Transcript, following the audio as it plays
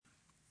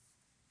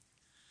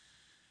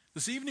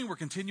This evening we're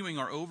continuing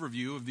our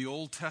overview of the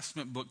Old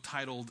Testament book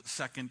titled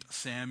 2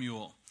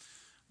 Samuel.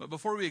 But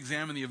before we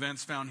examine the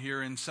events found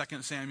here in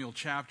 2 Samuel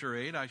chapter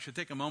 8, I should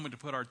take a moment to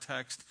put our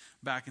text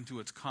back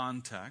into its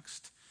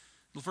context.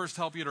 It'll first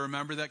help you to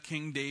remember that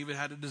King David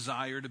had a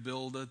desire to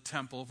build a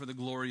temple for the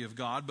glory of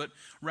God, but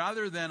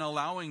rather than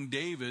allowing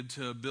David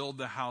to build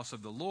the house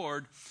of the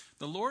Lord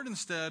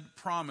instead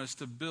promised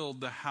to build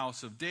the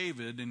house of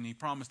David, and he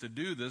promised to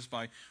do this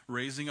by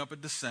raising up a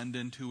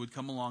descendant who would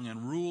come along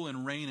and rule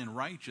and reign in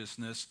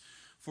righteousness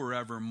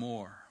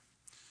forevermore.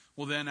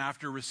 Well, then,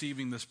 after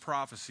receiving this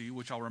prophecy,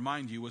 which I'll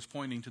remind you was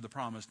pointing to the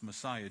promised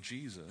Messiah,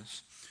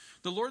 Jesus,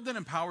 the Lord then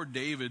empowered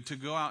David to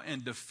go out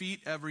and defeat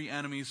every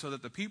enemy so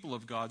that the people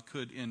of God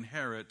could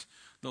inherit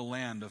the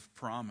land of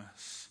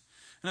promise.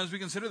 And as we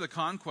consider the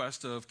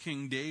conquest of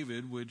King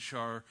David, which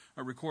are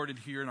recorded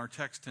here in our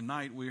text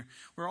tonight,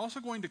 we're also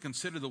going to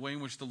consider the way in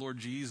which the Lord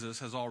Jesus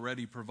has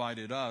already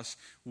provided us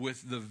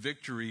with the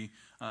victory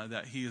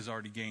that he has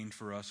already gained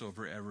for us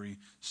over every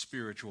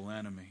spiritual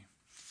enemy.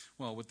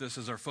 Well, with this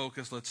as our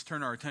focus, let's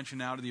turn our attention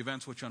now to the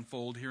events which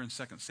unfold here in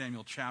 2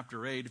 Samuel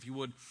chapter 8. If you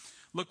would,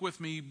 look with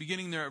me,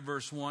 beginning there at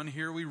verse 1.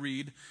 Here we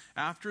read,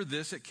 "After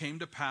this it came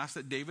to pass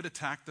that David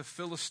attacked the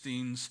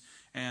Philistines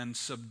and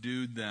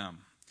subdued them.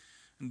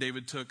 And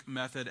David took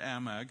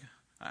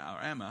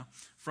Metheg-Ammah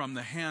from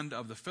the hand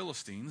of the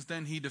Philistines.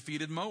 Then he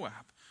defeated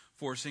Moab,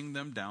 forcing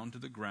them down to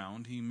the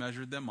ground. He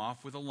measured them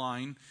off with a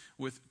line.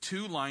 With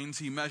 2 lines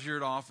he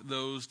measured off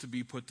those to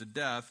be put to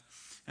death,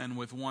 and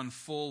with 1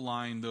 full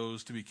line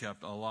those to be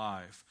kept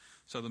alive.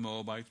 So the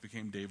Moabites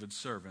became David's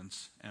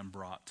servants and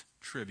brought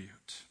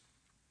tribute."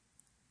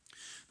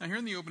 Now, here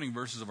in the opening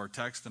verses of our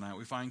text tonight,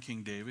 we find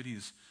King David.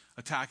 He's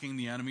attacking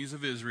the enemies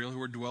of Israel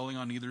who are dwelling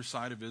on either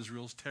side of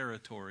Israel's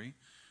territory.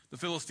 The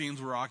Philistines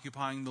were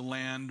occupying the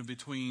land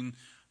between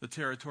the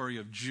territory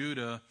of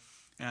Judah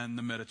and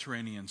the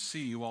Mediterranean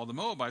Sea, while the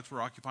Moabites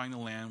were occupying the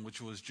land which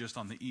was just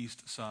on the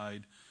east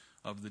side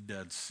of the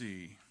Dead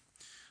Sea.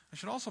 I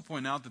should also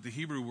point out that the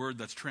Hebrew word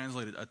that's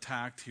translated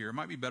attacked here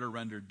might be better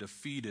rendered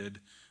defeated,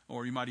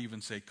 or you might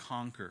even say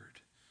conquered.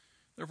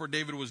 Therefore,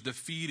 David was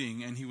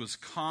defeating and he was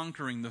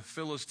conquering the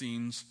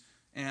Philistines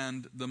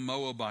and the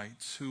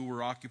Moabites who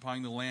were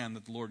occupying the land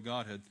that the Lord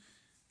God had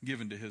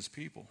given to his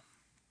people.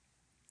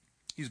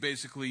 He's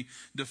basically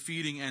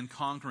defeating and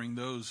conquering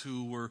those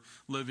who were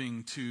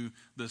living to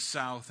the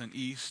south and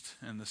east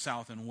and the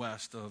south and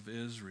west of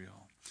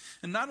Israel.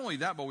 And not only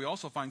that, but we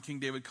also find King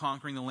David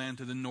conquering the land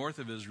to the north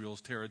of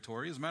Israel's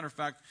territory. As a matter of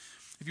fact,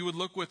 if you would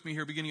look with me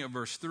here beginning at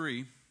verse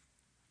 3,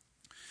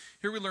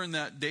 here we learn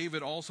that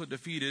David also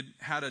defeated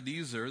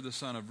Hadadezer, the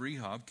son of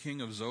Rehob, king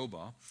of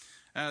Zobah,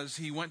 as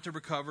he went to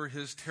recover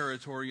his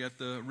territory at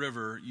the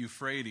river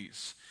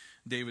Euphrates.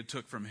 David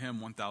took from him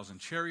 1,000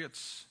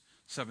 chariots,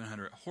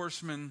 700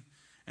 horsemen,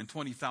 and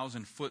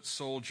 20,000 foot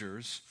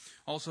soldiers.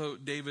 Also,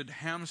 David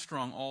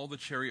hamstrung all the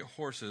chariot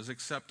horses,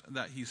 except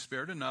that he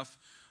spared enough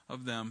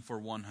of them for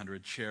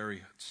 100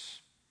 chariots.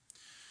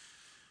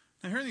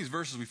 Now, here in these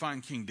verses, we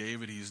find King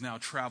David. He's now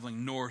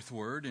traveling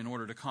northward in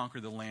order to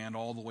conquer the land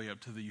all the way up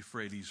to the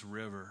Euphrates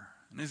River.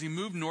 And as he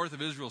moved north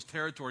of Israel's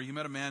territory, he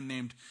met a man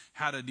named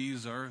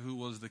Hadadezer, who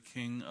was the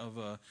king of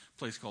a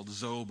place called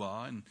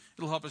Zobah. And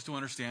it'll help us to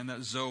understand that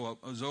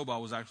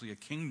Zobah was actually a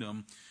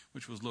kingdom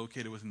which was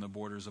located within the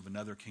borders of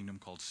another kingdom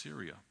called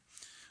Syria.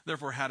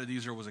 Therefore,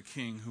 Hadadezer was a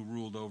king who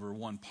ruled over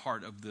one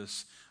part of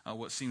this,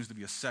 what seems to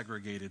be a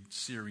segregated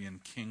Syrian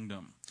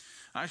kingdom.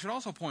 I should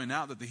also point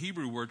out that the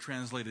Hebrew word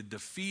translated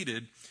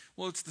defeated,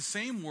 well, it's the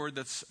same word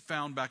that's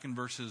found back in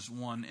verses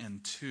 1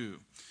 and 2.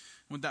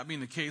 With that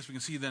being the case, we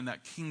can see then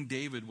that King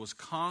David was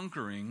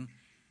conquering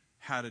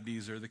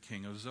Hadadezer, the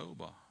king of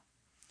Zobah.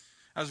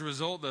 As a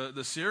result,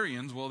 the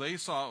Syrians, well, they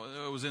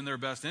saw it was in their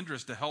best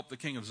interest to help the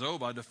king of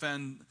Zobah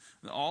defend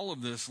all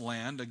of this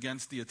land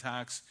against the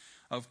attacks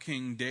of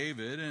King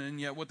David. And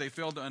yet what they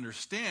failed to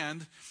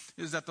understand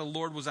is that the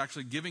Lord was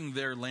actually giving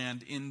their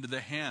land into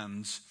the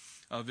hands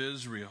of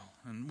Israel.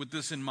 And with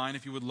this in mind,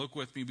 if you would look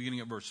with me beginning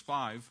at verse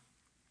 5,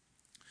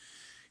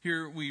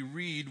 here we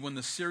read, "When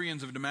the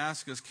Syrians of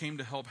Damascus came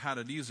to help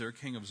Hadadezer,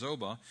 king of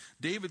Zobah,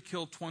 David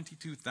killed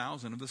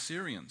 22,000 of the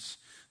Syrians.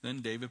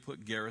 Then David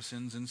put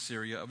garrisons in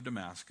Syria of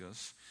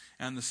Damascus,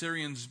 and the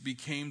Syrians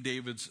became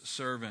David's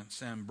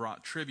servants and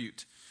brought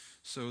tribute.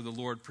 So the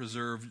Lord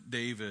preserved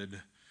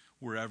David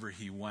wherever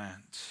he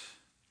went."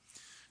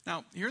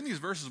 Now, here in these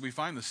verses, we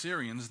find the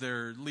Syrians,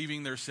 they're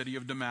leaving their city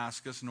of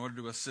Damascus in order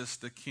to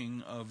assist the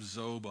king of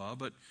Zobah.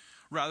 But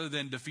rather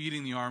than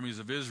defeating the armies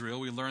of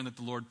Israel, we learn that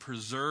the Lord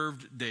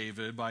preserved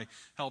David by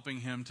helping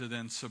him to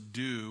then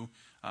subdue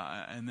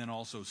and then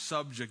also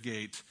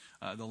subjugate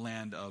the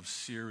land of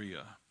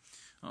Syria.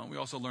 We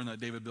also learn that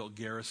David built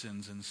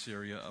garrisons in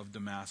Syria of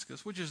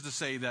Damascus, which is to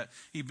say that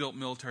he built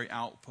military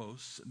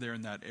outposts there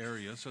in that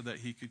area so that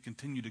he could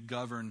continue to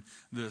govern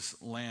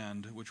this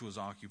land which was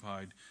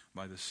occupied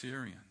by the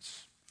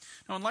Syrians.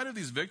 Now, in light of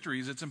these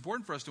victories, it's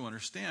important for us to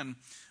understand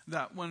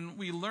that when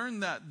we learn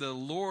that the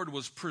Lord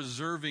was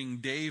preserving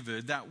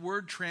David, that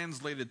word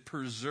translated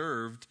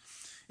preserved,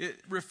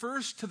 it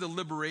refers to the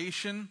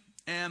liberation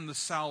and the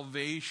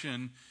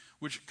salvation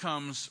which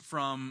comes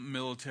from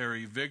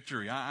military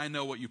victory. I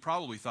know what you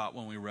probably thought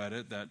when we read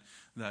it,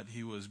 that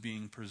he was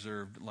being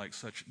preserved like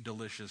such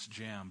delicious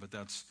jam, but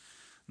that's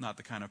not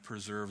the kind of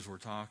preserves we're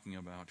talking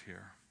about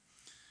here.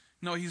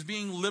 No, he's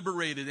being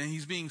liberated and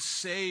he's being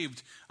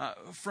saved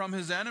from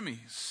his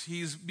enemies.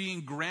 He's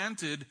being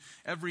granted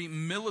every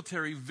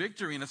military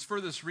victory. And it's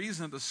for this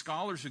reason that the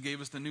scholars who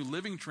gave us the New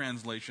Living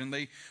Translation,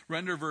 they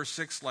render verse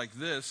 6 like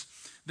this.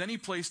 Then he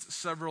placed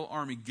several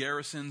army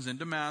garrisons in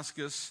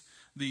Damascus,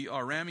 the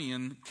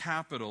Aramean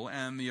capital,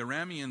 and the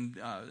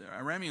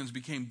Arameans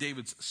became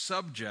David's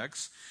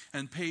subjects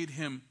and paid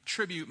him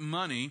tribute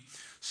money.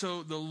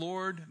 So the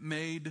Lord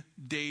made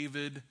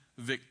David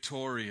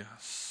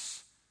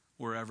victorious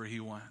wherever he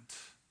went.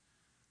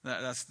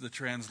 That's the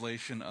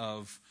translation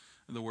of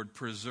the word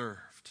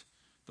preserved.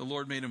 The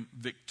Lord made him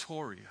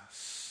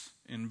victorious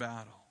in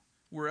battle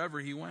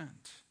wherever he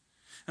went.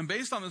 And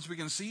based on this, we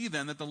can see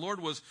then that the Lord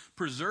was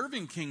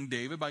preserving King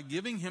David by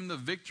giving him the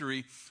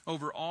victory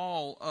over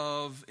all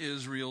of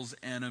Israel's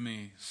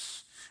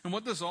enemies. And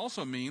what this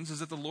also means is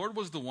that the Lord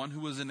was the one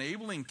who was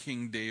enabling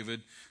King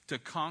David to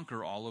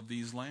conquer all of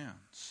these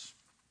lands.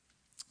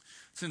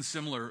 It's in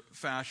similar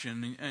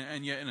fashion,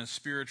 and yet in a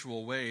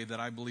spiritual way, that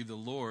I believe the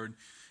Lord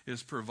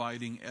is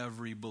providing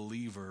every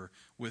believer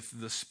with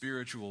the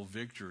spiritual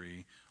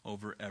victory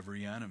over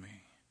every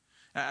enemy.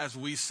 As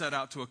we set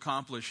out to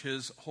accomplish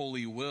his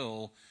holy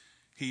will,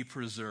 he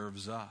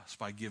preserves us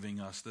by giving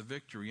us the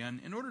victory. And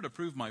in order to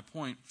prove my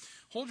point,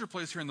 hold your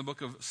place here in the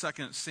book of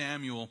 2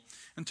 Samuel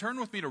and turn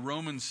with me to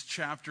Romans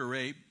chapter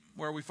 8,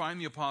 where we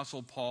find the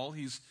Apostle Paul.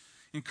 He's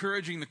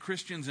encouraging the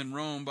Christians in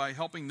Rome by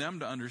helping them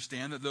to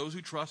understand that those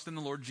who trust in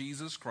the Lord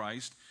Jesus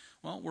Christ,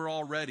 well, we're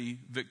already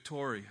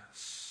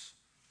victorious.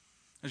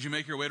 As you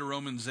make your way to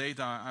Romans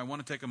 8, I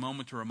want to take a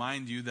moment to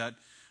remind you that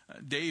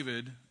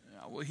David,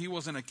 he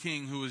wasn't a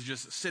king who was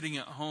just sitting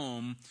at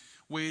home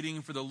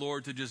waiting for the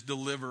Lord to just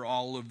deliver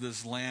all of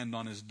this land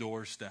on his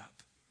doorstep.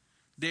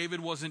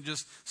 David wasn't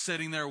just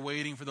sitting there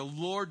waiting for the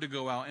Lord to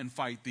go out and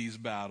fight these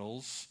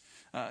battles.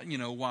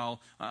 While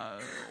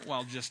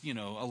just,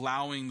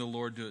 allowing the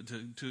Lord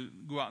to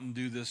go out and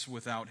do this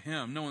without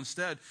him. No,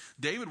 instead,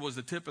 David was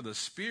the tip of the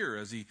spear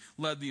as he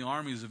led the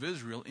armies of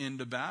Israel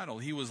into battle.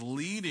 He was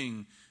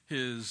leading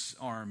his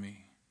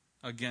army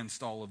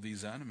against all of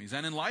these enemies.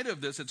 And in light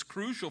of this, it's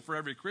crucial for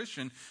every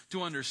Christian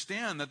to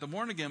understand that the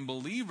born-again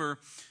believer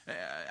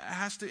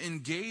has to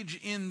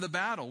engage in the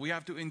battle. We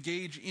have to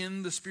engage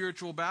in the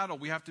spiritual battle.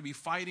 We have to be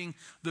fighting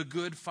the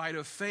good fight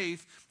of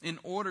faith in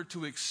order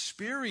to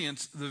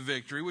experience the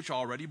victory which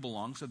already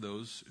belongs to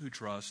those who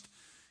trust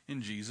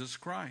in Jesus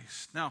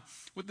Christ. Now,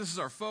 with this as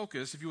our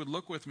focus, if you would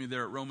look with me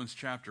there at Romans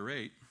chapter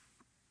 8,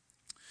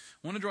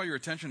 I want to draw your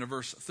attention to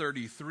verse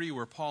 33,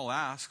 where Paul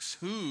asks,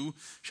 who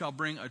shall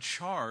bring a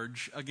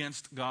charge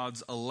against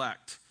God's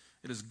elect?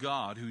 It is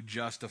God who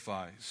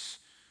justifies.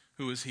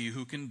 Who is he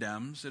who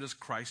condemns? It is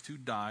Christ who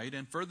died,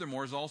 and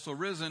furthermore is also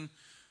risen,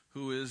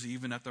 who is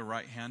even at the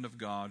right hand of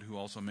God, who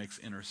also makes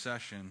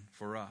intercession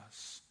for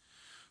us.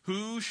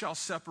 Who shall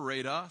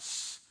separate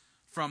us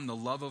from the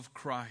love of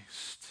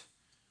Christ?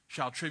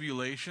 Shall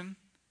tribulation,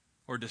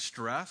 or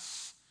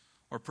distress,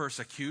 or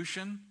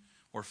persecution,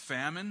 or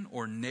famine,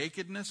 or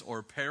nakedness,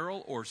 or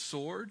peril, or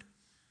sword?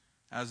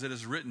 As it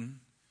is written,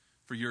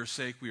 for your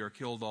sake we are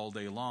killed all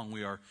day long.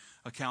 We are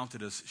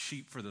accounted as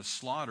sheep for the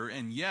slaughter.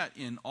 And yet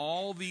in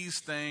all these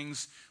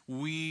things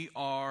we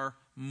are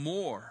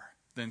more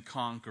than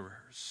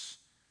conquerors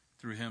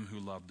through him who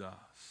loved us.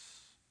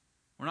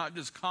 We're not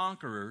just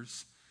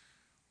conquerors,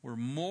 we're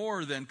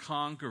more than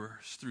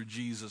conquerors through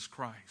Jesus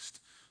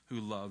Christ who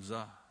loves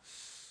us.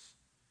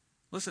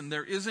 Listen,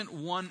 there isn't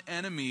one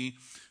enemy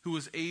who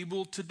is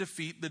able to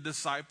defeat the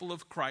disciple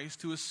of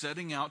Christ who is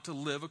setting out to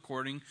live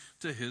according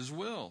to his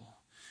will.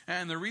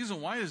 And the reason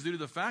why is due to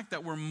the fact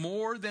that we're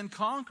more than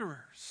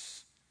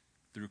conquerors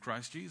through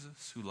Christ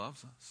Jesus who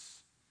loves us.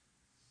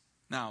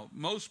 Now,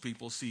 most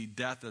people see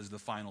death as the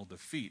final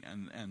defeat,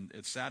 and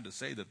it's sad to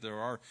say that there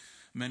are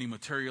many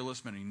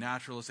materialists, many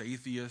naturalists,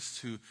 atheists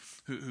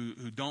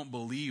who don't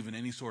believe in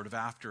any sort of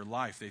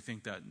afterlife. They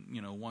think that,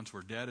 once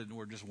we're dead,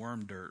 we're just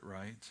worm dirt,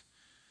 right?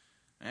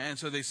 And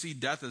so they see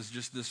death as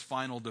just this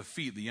final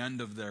defeat, the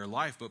end of their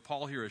life. But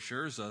Paul here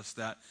assures us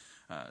that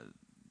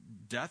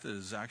death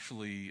is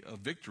actually a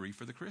victory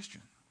for the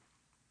Christian.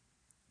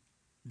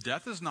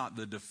 Death is not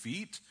the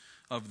defeat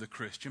of the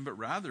Christian, but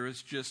rather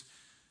it's just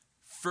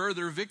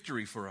further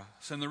victory for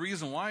us. And the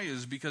reason why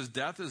is because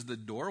death is the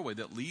doorway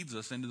that leads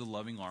us into the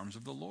loving arms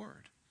of the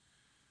Lord.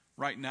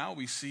 Right now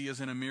we see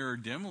as in a mirror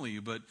dimly,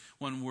 but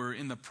when we're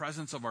in the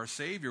presence of our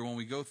Savior, when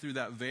we go through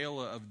that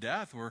veil of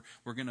death,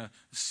 we're going to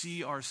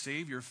see our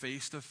Savior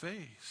face to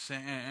face,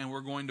 and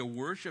we're going to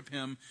worship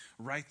him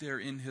right there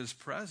in his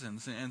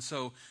presence. And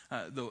so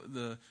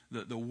the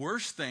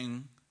worst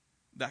thing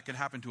that could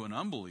happen to an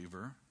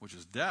unbeliever, which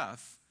is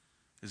death,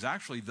 is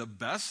actually the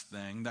best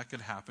thing that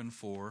could happen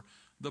for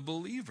the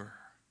believer.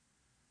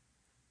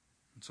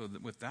 And so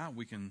with that,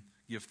 we can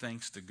give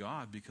thanks to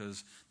God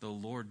because the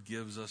Lord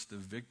gives us the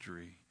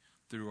victory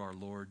through our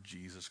Lord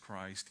Jesus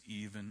Christ,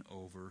 even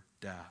over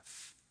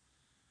death.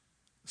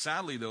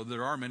 Sadly, though,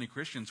 there are many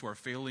Christians who are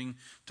failing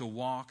to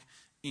walk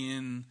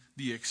in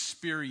the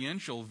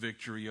experiential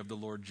victory of the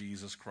Lord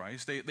Jesus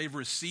Christ. They've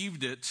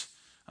received it,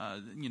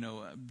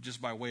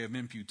 just by way of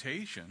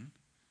imputation,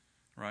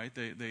 right?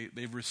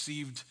 They've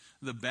received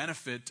the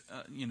benefit,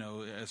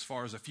 as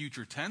far as a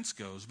future tense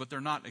goes, but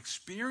they're not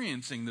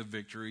experiencing the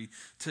victory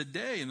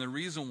today. And the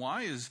reason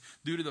why is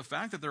due to the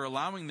fact that they're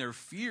allowing their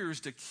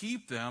fears to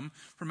keep them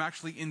from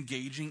actually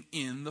engaging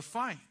in the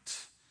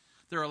fight.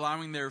 They're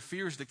allowing their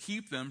fears to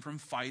keep them from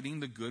fighting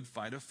the good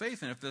fight of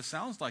faith. And if this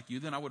sounds like you,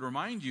 then I would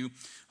remind you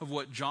of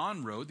what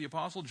John wrote, the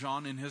Apostle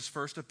John, in his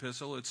first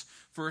epistle. It's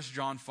 1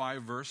 John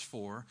 5, verse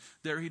 4.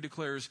 There he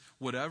declares,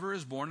 "Whatever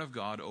is born of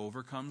God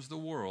overcomes the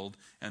world,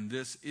 and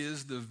this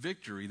is the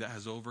victory that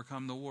has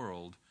overcome the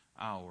world,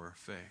 our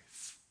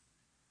faith."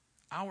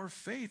 Our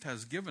faith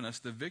has given us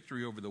the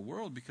victory over the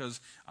world because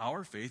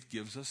our faith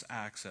gives us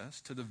access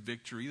to the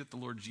victory that the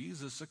Lord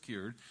Jesus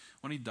secured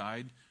when he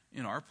died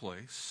in our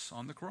place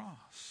on the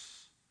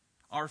cross.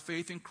 Our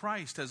faith in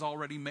Christ has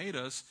already made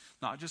us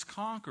not just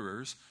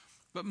conquerors,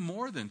 but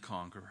more than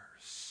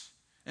conquerors.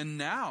 And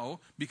now,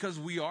 because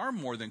we are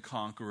more than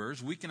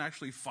conquerors, we can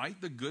actually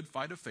fight the good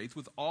fight of faith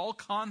with all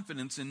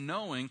confidence in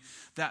knowing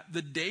that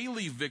the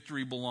daily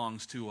victory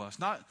belongs to us.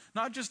 Not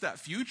just that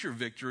future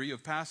victory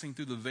of passing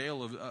through the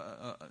veil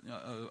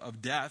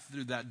of death,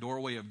 through that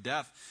doorway of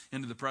death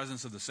into the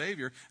presence of the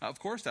Savior. Of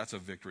course, that's a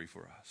victory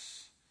for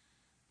us.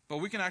 But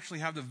we can actually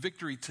have the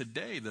victory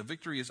today. The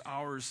victory is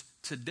ours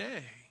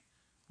today.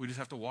 We just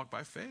have to walk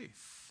by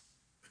faith.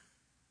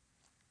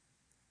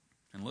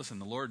 And listen,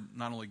 the Lord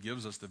not only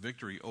gives us the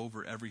victory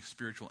over every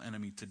spiritual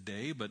enemy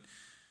today, but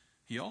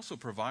he also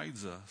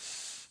provides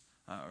us,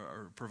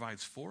 or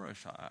provides for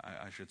us,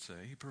 I should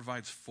say. He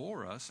provides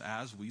for us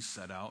as we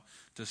set out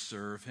to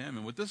serve him.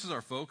 And with this as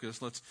our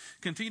focus, let's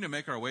continue to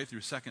make our way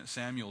through 2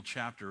 Samuel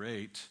chapter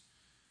 8.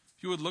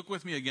 If you would look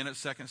with me again at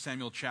 2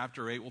 Samuel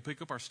chapter 8, we'll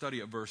pick up our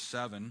study at verse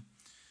 7.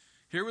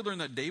 Here we learn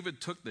that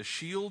David took the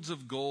shields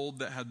of gold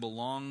that had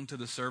belonged to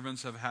the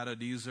servants of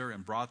Hadadezer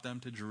and brought them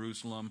to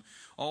Jerusalem.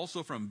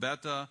 Also from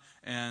Betah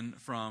and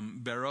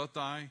from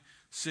Berothai,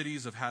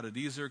 cities of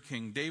Hadadezer,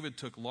 King David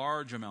took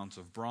large amounts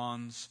of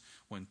bronze.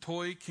 When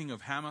Toi, king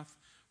of Hamath,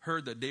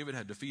 heard that David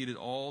had defeated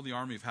all the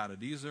army of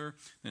Hadadezer,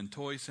 then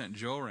Toi sent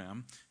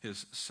Joram,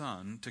 his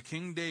son, to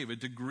King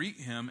David to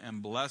greet him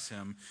and bless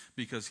him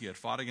because he had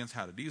fought against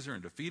Hadadezer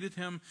and defeated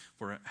him,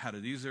 for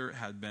Hadadezer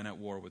had been at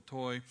war with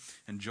Toi.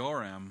 And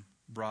Joram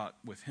brought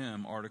with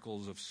him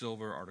articles of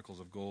silver,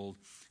 articles of gold,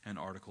 and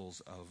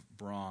articles of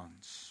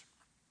bronze.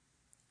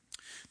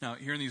 Now,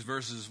 here in these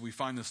verses, we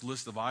find this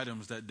list of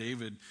items that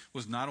David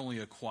was not only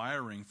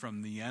acquiring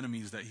from the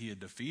enemies that he had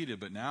defeated,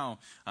 but now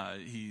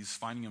he's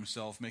finding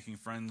himself making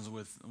friends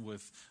with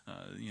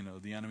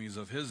the enemies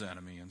of his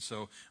enemy. And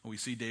so we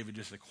see David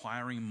just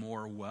acquiring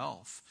more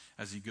wealth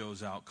as he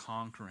goes out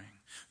conquering.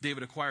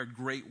 David acquired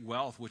great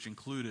wealth, which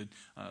included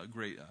a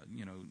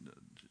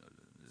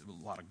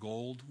lot of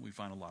gold. We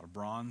find a lot of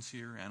bronze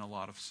here and a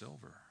lot of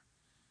silver.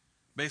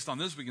 Based on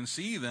this, we can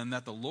see then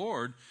that the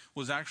Lord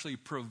was actually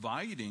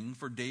providing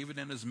for David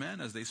and his men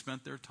as they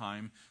spent their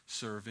time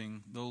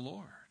serving the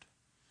Lord.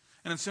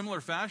 And in similar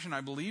fashion,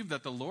 I believe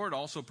that the Lord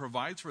also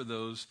provides for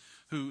those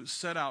who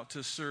set out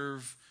to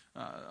serve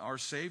our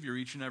Savior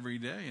each and every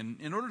day. And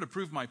in order to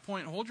prove my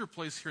point, hold your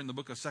place here in the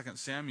book of 2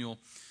 Samuel.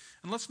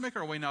 And let's make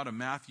our way now to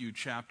Matthew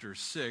chapter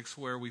 6,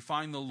 where we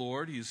find the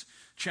Lord. He's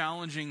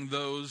challenging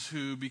those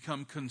who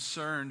become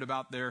concerned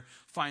about their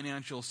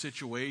financial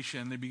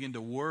situation. They begin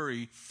to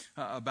worry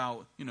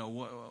about,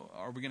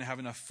 are we going to have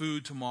enough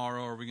food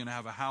tomorrow? Are we going to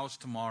have a house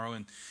tomorrow?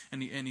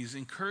 And he's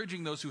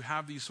encouraging those who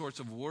have these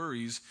sorts of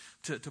worries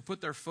to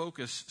put their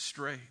focus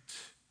straight.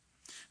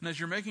 And as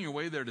you're making your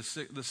way there to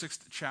the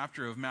 6th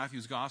chapter of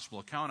Matthew's gospel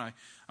account,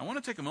 I want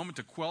to take a moment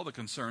to quell the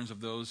concerns of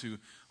those who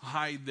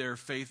hide their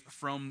faith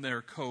from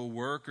their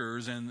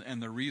co-workers,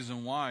 and the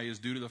reason why is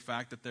due to the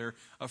fact that they're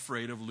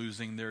afraid of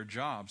losing their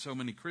job. So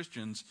many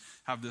Christians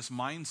have this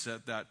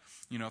mindset that,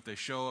 if they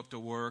show up to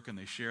work and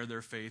they share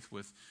their faith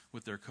with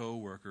their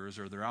co-workers,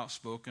 or they're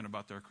outspoken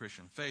about their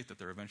Christian faith, that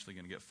they're eventually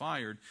going to get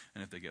fired.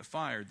 And if they get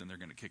fired, then they're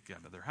going to kick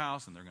out of their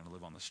house and they're going to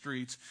live on the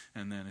streets.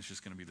 And then it's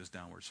just going to be this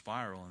downward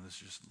spiral. And this is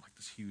just like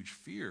this huge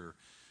fear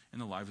in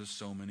the lives of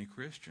so many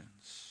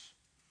Christians.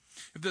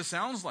 If this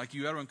sounds like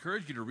you, I would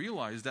encourage you to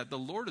realize that the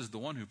Lord is the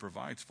one who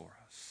provides for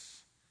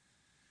us.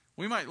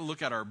 We might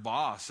look at our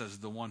boss as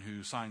the one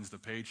who signs the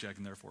paycheck,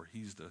 and therefore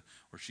he's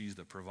or she's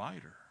the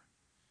provider.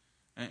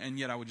 And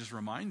yet I would just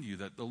remind you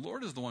that the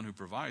Lord is the one who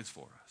provides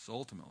for us,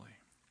 ultimately.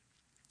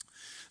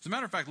 As a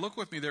matter of fact, look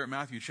with me there at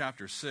Matthew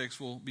chapter 6.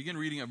 We'll begin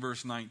reading at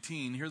verse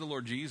 19. Here the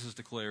Lord Jesus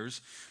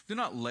declares, "Do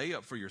not lay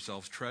up for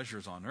yourselves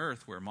treasures on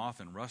earth where moth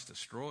and rust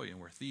destroy and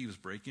where thieves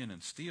break in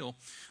and steal,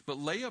 but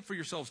lay up for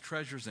yourselves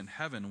treasures in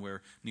heaven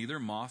where neither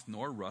moth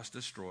nor rust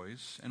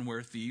destroys and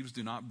where thieves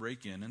do not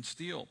break in and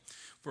steal.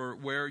 For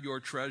where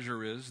your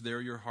treasure is, there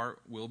your heart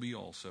will be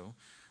also.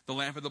 The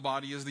lamp of the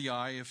body is the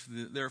eye. If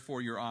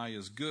therefore your eye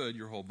is good,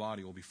 your whole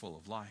body will be full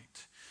of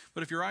light.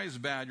 But if your eye is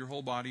bad, your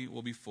whole body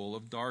will be full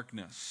of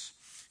darkness.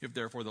 If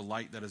therefore the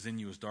light that is in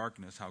you is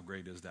darkness, how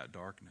great is that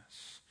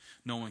darkness?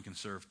 No one can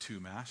serve two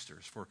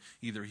masters, for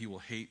either he will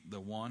hate the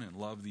one and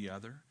love the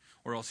other,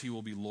 or else he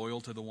will be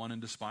loyal to the one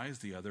and despise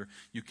the other.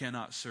 You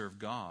cannot serve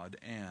God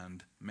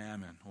and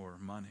mammon, or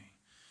money.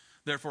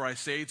 Therefore I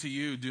say to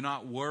you, do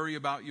not worry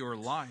about your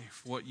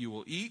life, what you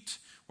will eat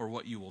or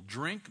what you will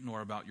drink,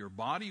 nor about your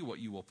body, what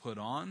you will put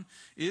on.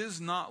 Is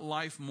not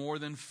life more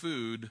than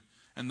food,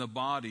 and the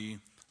body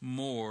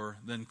more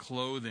than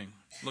clothing?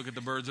 Look at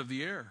the birds of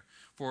the air,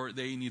 for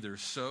they neither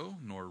sow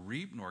nor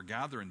reap nor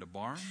gather into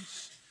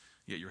barns,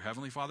 yet your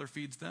heavenly Father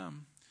feeds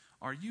them.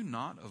 Are you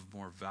not of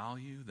more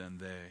value than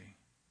they?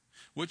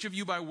 Which of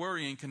you by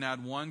worrying can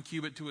add 1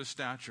 cubit to his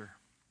stature?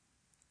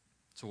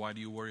 So why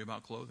do you worry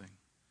about clothing?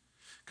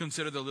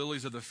 Consider the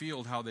lilies of the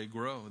field, how they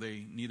grow.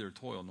 They neither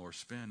toil nor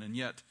spin. And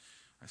yet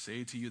I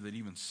say to you that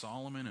even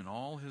Solomon in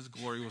all his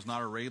glory was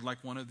not arrayed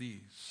like one of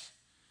these.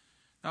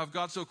 Now if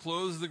God so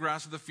clothes the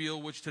grass of the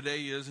field, which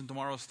today is and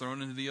tomorrow is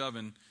thrown into the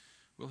oven,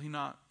 will he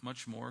not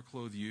much more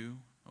clothe you,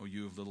 O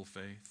you of little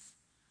faith?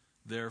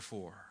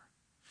 Therefore,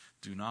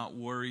 do not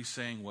worry,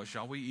 saying, what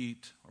shall we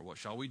eat, or what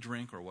shall we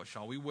drink, or what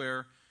shall we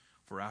wear?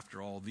 For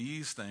after all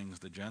these things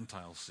the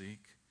Gentiles seek.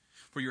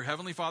 For your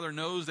heavenly Father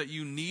knows that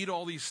you need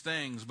all these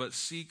things, but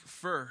seek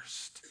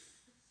first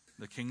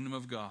the kingdom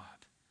of God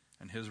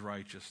and his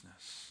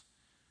righteousness,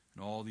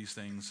 and all these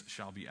things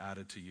shall be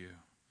added to you.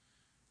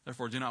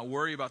 Therefore, do not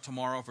worry about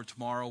tomorrow, for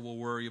tomorrow will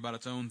worry about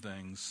its own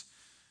things.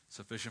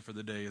 Sufficient for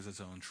the day is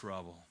its own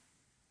trouble.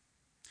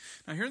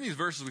 Now, here in these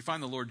verses, we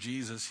find the Lord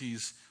Jesus.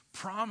 He's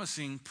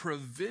promising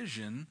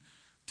provision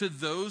to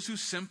those who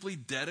simply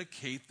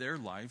dedicate their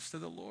lives to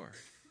the Lord.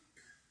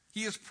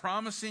 He is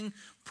promising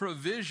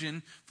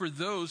provision for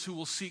those who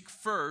will seek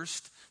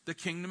first the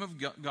kingdom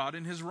of God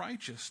and his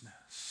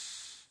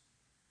righteousness.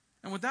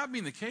 And with that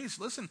being the case,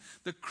 listen,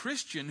 the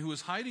Christian who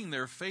is hiding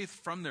their faith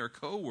from their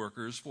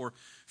coworkers for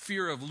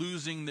fear of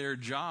losing their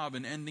job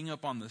and ending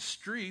up on the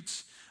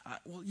streets,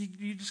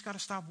 you just got to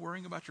stop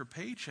worrying about your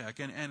paycheck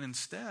and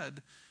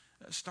instead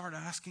start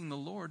asking the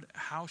Lord,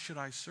 how should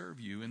I serve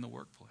you in the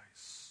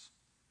workplace?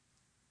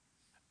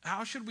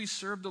 How should we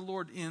serve the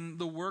Lord in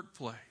the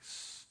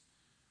workplace?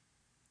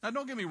 Now,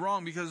 don't get me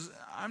wrong, because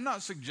I'm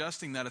not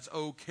suggesting that it's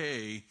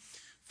okay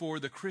for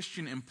the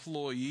Christian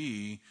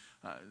employee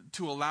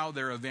to allow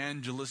their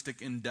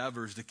evangelistic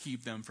endeavors to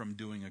keep them from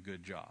doing a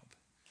good job,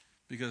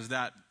 because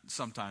that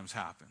sometimes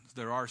happens.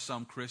 There are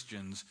some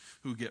Christians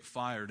who get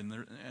fired, and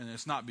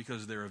it's not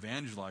because they're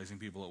evangelizing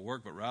people at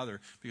work, but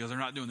rather because they're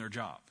not doing their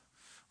job,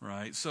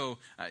 right? So,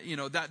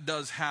 that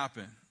does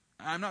happen.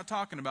 I'm not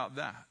talking about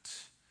that.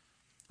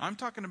 I'm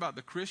talking about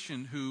the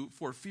Christian who,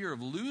 for fear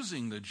of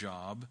losing the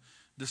job,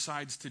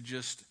 decides to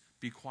just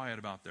be quiet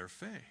about their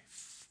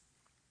faith.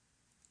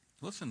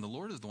 Listen, the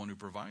Lord is the one who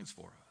provides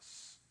for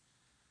us.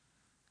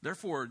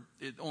 Therefore,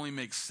 it only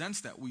makes sense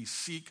that we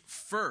seek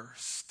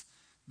first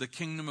the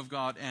kingdom of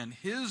God and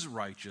his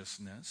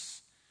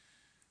righteousness.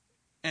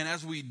 And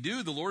as we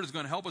do, the Lord is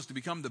going to help us to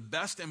become the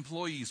best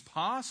employees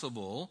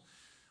possible,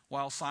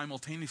 while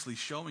simultaneously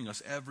showing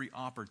us every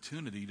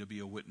opportunity to be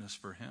a witness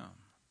for him.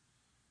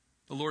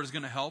 The Lord is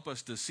going to help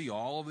us to see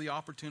all of the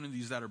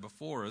opportunities that are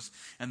before us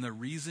and the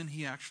reason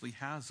he actually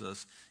has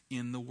us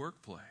in the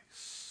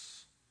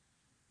workplace.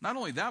 Not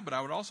only that, but I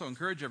would also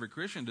encourage every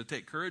Christian to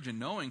take courage in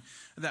knowing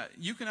that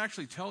you can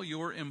actually tell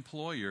your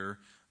employer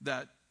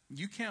that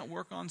you can't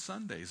work on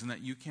Sundays and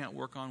that you can't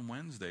work on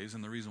Wednesdays,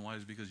 and the reason why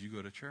is because you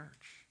go to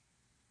church.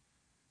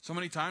 So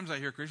many times I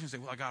hear Christians say,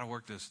 well, I got to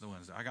work this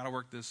Wednesday. I got to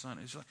work this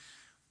Sunday. It's like,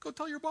 go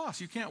tell your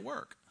boss you can't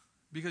work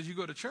because you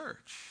go to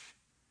church.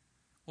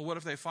 Well, what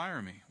if they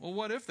fire me? Well,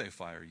 what if they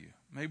fire you?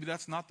 Maybe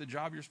that's not the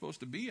job you're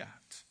supposed to be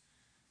at.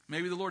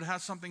 Maybe the Lord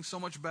has something so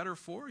much better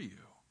for you.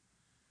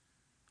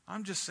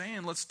 I'm just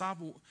saying, let's stop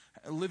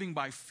living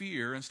by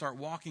fear and start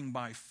walking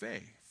by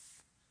faith.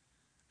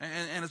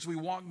 And as we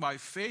walk by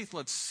faith,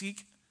 let's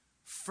seek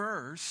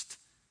first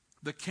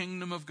the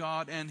kingdom of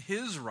God and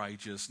his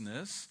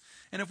righteousness.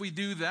 And if we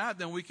do that,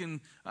 then we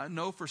can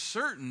know for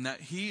certain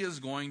that he is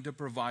going to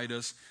provide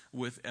us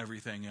with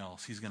everything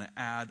else. He's going to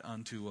add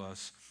unto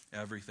us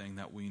everything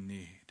that we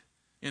need.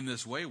 In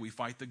this way, we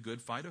fight the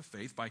good fight of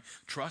faith by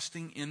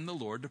trusting in the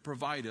Lord to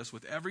provide us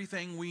with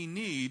everything we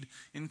need,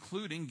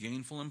 including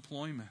gainful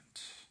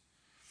employment.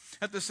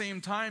 At the same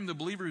time, the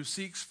believer who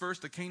seeks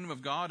first the kingdom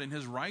of God and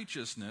his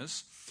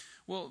righteousness,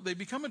 well, they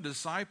become a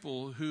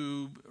disciple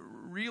who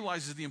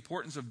realizes the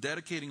importance of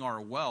dedicating our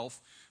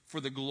wealth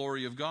for the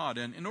glory of God.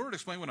 And in order to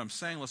explain what I'm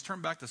saying, let's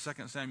turn back to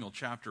 2 Samuel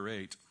chapter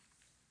 8.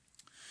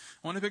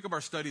 I want to pick up our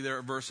study there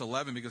at verse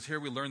 11, because here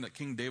we learn that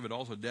King David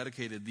also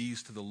dedicated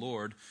these to the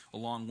Lord,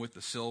 along with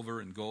the silver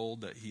and gold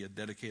that he had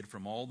dedicated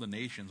from all the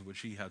nations which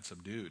he had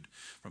subdued,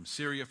 from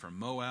Syria, from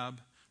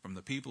Moab, from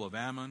the people of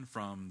Ammon,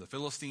 from the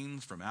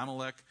Philistines, from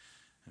Amalek,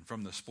 and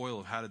from the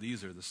spoil of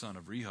Hadadezer, the son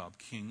of Rehob,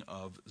 king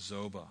of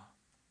Zobah.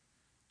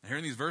 And here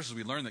in these verses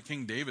we learn that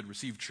King David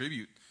received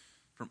tribute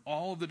from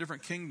all of the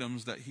different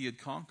kingdoms that he had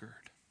conquered.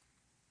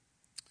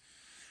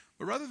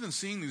 But rather than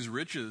seeing these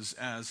riches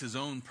as his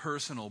own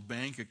personal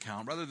bank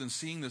account, rather than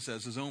seeing this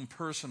as his own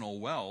personal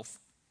wealth,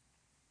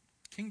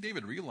 King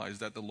David realized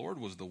that the Lord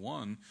was the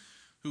one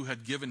who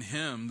had given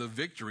him the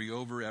victory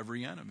over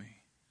every enemy.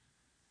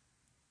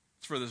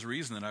 It's for this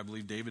reason that I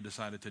believe David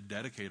decided to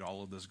dedicate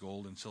all of this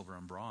gold and silver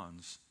and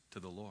bronze to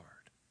the Lord.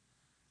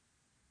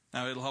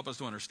 Now, it'll help us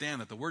to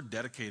understand that the word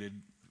dedicated,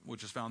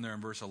 which is found there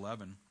in verse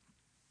 11,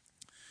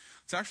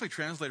 it's actually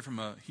translated from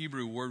a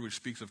Hebrew word which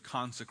speaks of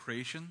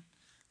consecration,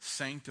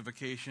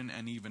 sanctification,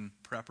 and even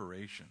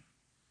preparation.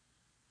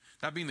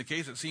 That being the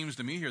case, it seems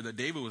to me here that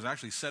David was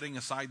actually setting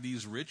aside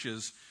these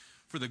riches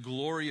for the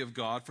glory of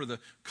God, for the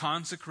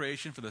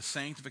consecration, for the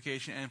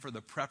sanctification, and for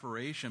the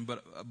preparation.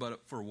 But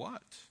for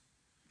what?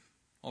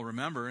 Well,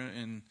 remember,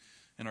 in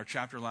our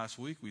chapter last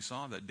week, we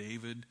saw that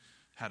David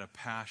had a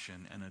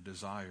passion and a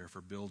desire for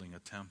building a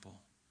temple.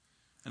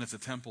 And it's a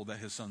temple that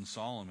his son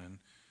Solomon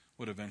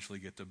would eventually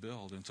get to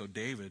build. And so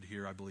David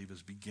here, I believe,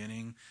 is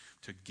beginning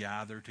to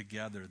gather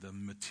together the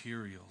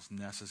materials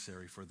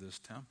necessary for this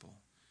temple.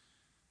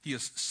 He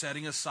is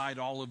setting aside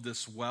all of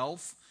this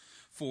wealth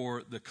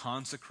for the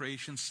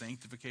consecration,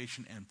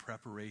 sanctification, and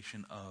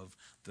preparation of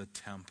the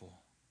temple.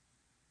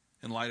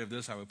 In light of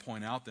this, I would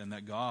point out then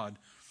that God,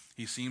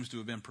 he seems to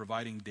have been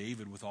providing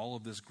David with all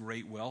of this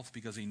great wealth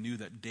because he knew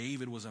that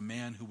David was a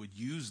man who would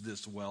use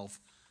this wealth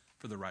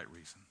for the right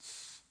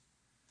reasons.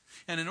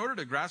 And in order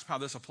to grasp how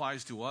this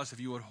applies to us, if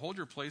you would hold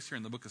your place here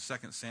in the book of 2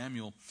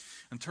 Samuel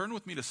and turn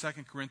with me to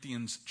 2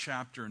 Corinthians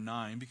chapter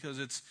 9, because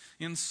it's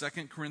in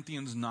 2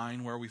 Corinthians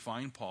 9 where we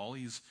find Paul.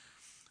 He's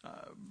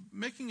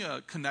making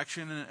a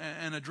connection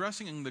and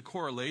addressing the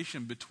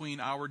correlation between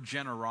our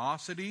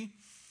generosity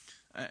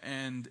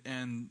and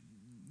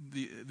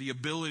the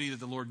ability that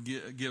the Lord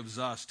gives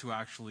us to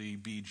actually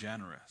be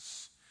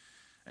generous.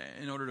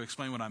 In order to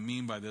explain what I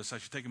mean by this, I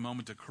should take a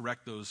moment to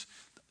correct those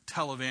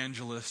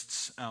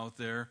televangelists out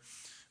there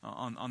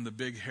on the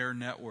Big Hair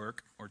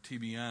Network, or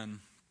TBN,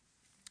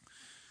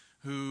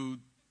 who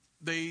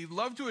they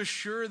love to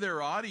assure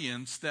their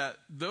audience that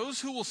those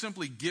who will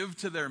simply give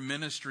to their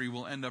ministry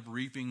will end up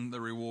reaping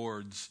the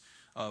rewards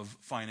of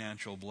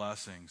financial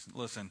blessings.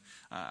 Listen,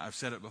 I've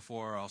said it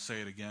before, I'll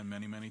say it again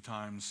many, many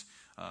times.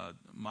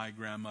 My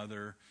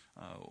grandmother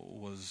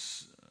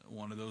was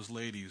one of those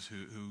ladies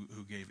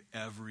who gave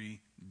every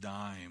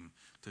dime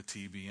to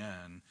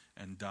TBN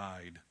and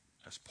died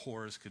as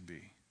poor as could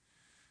be.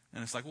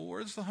 And it's like, well,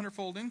 where's the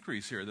 100-fold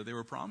increase here that they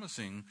were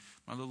promising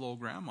my little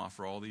old grandma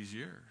for all these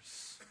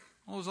years?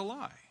 Well, it was a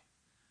lie.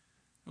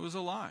 It was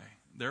a lie.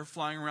 They're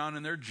flying around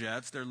in their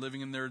jets. They're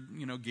living in their,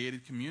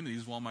 gated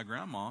communities while my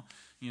grandma,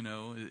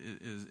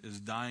 is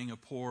dying a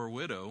poor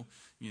widow,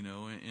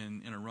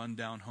 in a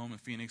rundown home in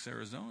Phoenix,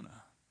 Arizona.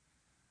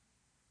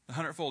 The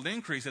 100-fold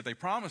increase that they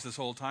promised this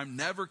whole time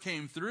never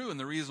came through, and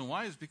the reason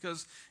why is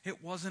because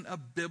it wasn't a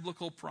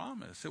biblical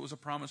promise. It was a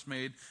promise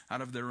made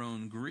out of their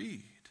own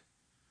greed.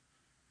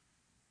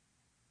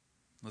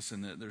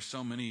 Listen, there's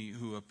so many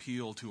who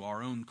appeal to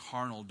our own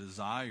carnal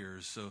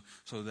desires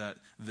so that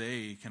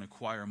they can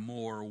acquire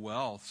more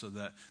wealth, so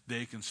that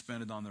they can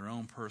spend it on their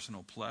own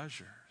personal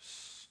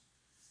pleasures.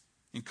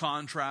 In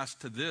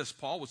contrast to this,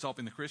 Paul was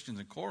helping the Christians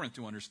in Corinth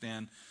to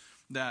understand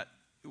that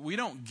we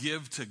don't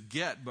give to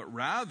get, but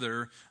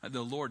rather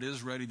the Lord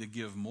is ready to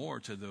give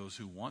more to those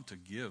who want to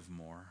give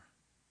more.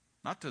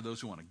 Not to those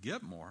who want to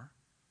get more,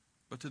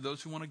 but to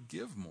those who want to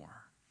give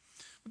more.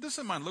 With this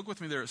in mind, look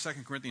with me there at 2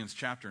 Corinthians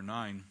chapter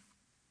 9.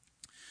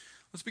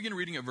 Let's begin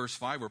reading at verse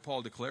 5 where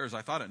Paul declares,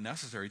 I thought it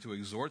necessary to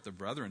exhort the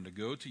brethren to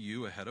go to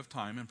you ahead of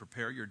time and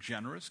prepare your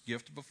generous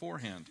gift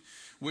beforehand,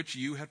 which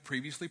you had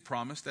previously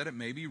promised, that it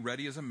may be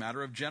ready as a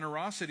matter of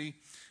generosity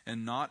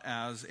and not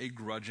as a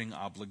grudging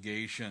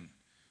obligation.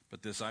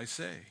 But this I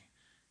say,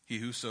 he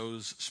who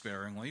sows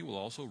sparingly will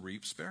also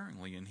reap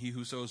sparingly, and he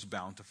who sows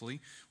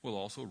bountifully will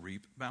also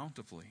reap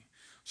bountifully.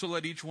 So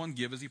let each one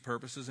give as he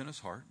purposes in his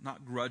heart,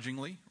 not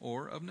grudgingly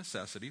or of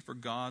necessity, for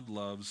God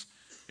loves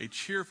a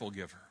cheerful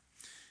giver.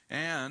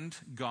 And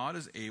God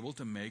is able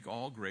to make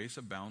all grace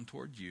abound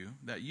toward you,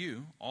 that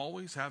you,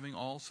 always having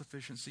all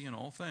sufficiency in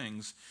all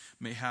things,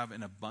 may have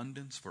an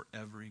abundance for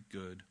every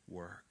good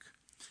work.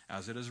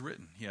 As it is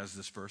written, he has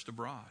dispersed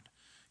abroad.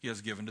 He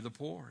has given to the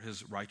poor.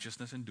 His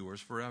righteousness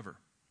endures forever.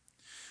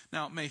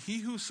 Now, may he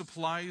who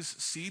supplies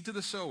seed to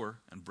the sower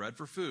and bread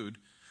for food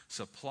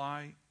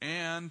supply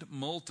and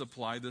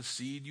multiply the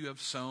seed you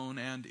have sown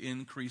and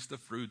increase the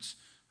fruits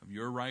of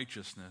your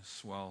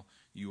righteousness, while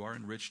you are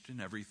enriched in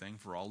everything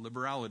for all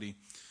liberality,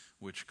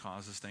 which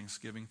causes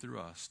thanksgiving through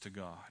us to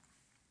God.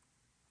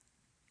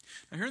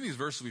 Now, here in these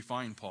verses we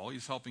find Paul,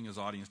 he's helping his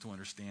audience to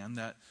understand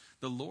that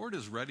the Lord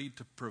is ready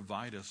to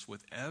provide us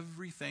with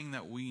everything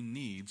that we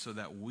need so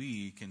that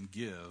we can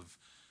give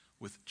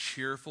with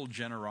cheerful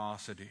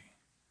generosity.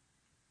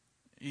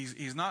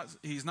 He's not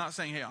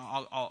saying, hey,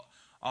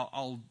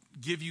 I'll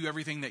give you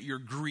everything that you're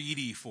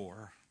greedy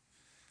for.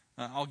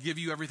 I'll give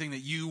you everything that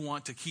you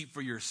want to keep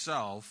for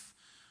yourself.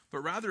 But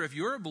rather, if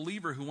you're a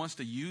believer who wants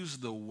to use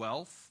the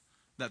wealth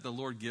that the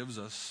Lord gives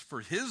us for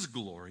his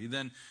glory,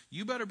 then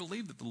you better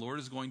believe that the Lord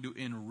is going to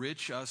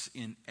enrich us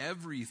in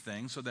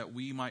everything so that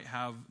we might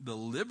have the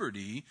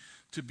liberty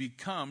to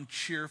become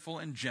cheerful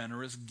and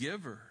generous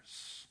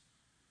givers.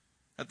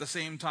 At the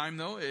same time,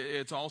 though,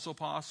 it's also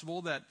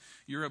possible that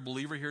you're a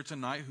believer here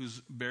tonight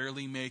who's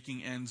barely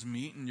making ends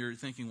meet, and you're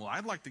thinking, well,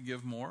 I'd like to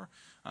give more.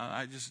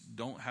 I just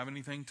don't have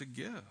anything to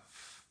give.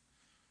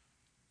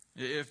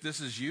 If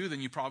this is you,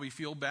 then you probably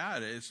feel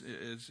bad.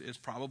 It's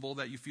probable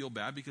that you feel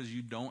bad because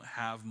you don't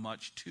have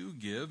much to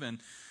give, and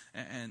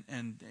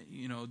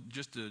you know,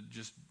 just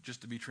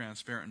to be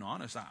transparent and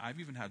honest, I've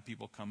even had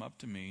people come up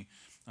to me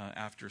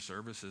after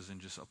services and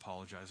just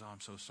apologize. Oh,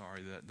 I'm so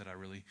sorry that I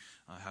really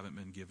haven't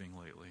been giving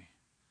lately.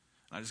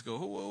 I just go,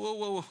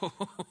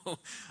 whoa.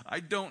 I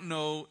don't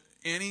know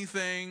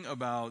anything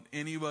about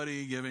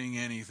anybody giving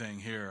anything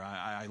here.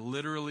 I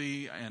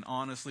literally and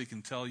honestly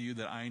can tell you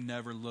that I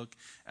never look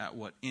at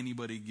what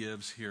anybody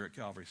gives here at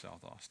Calvary South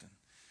Austin.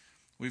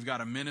 We've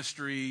got a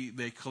ministry,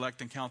 they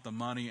collect and count the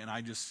money, and I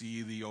just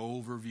see the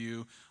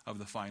overview of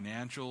the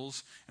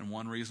financials. And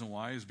one reason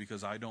why is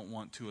because I don't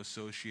want to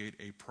associate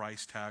a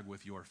price tag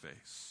with your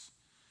face.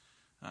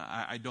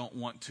 I don't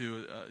want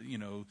to,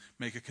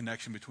 make a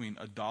connection between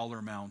a dollar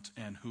amount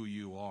and who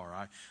you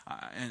are.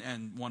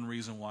 And one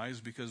reason why is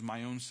because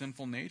my own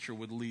sinful nature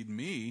would lead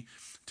me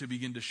to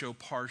begin to show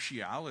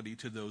partiality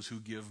to those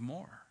who give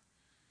more.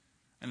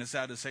 And it's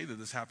sad to say that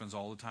this happens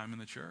all the time in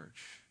the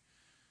church.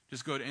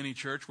 Just go to any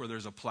church where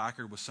there's a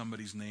placard with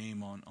somebody's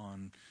name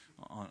on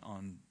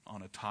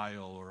a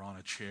tile or on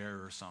a chair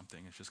or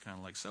something. It's just kind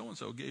of like,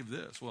 so-and-so gave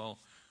this. Well,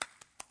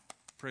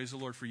 praise the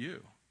Lord for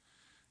you.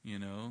 You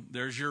know,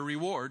 there's your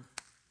reward.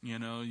 You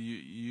know,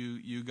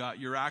 you got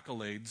your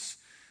accolades,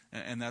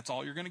 and that's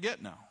all you're going to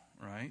get now,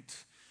 right?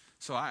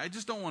 So I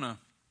just don't want to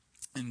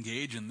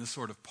engage in this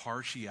sort of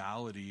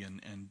partiality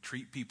and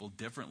treat people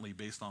differently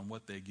based on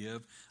what they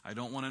give. I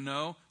don't want to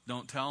know.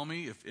 Don't tell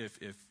me.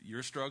 If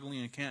you're struggling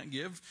and can't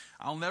give,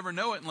 I'll never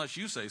know it unless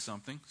you say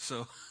something.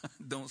 So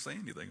don't say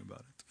anything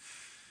about it.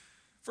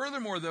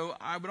 Furthermore, though,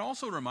 I would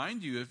also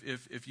remind you,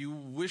 if you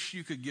wish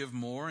you could give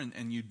more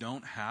and you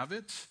don't have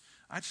it,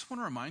 I just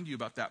want to remind you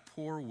about that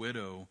poor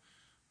widow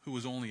who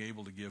was only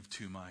able to give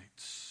 2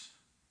 mites.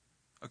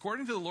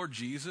 According to the Lord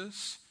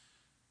Jesus,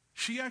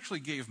 she actually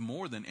gave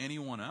more than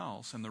anyone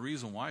else, and the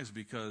reason why is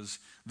because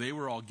they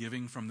were all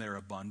giving from their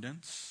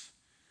abundance.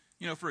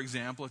 You know, for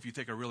example, if you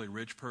take a really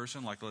rich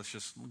person, like let's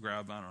just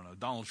grab, I don't know,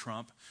 Donald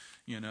Trump,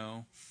 you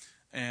know,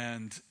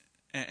 and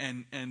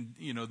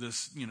you know,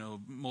 this, you know,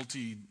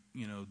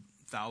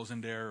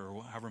 thousandaire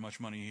or however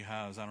much money he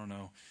has, I don't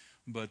know,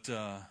 but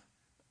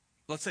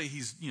let's say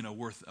he's, you know,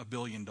 worth $1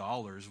 billion.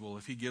 Well,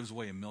 if he gives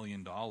away $1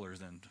 million,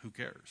 then who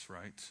cares,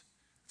 right?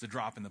 It's a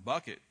drop in the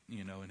bucket,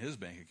 you know, in his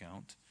bank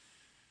account.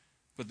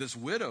 But this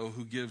widow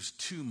who gives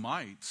 2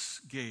 mites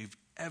gave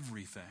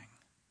everything.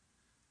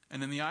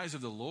 And in the eyes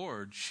of the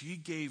Lord, she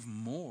gave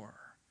more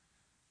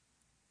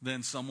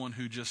than someone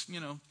who just, you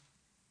know,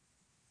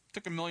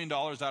 took $1 million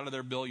out of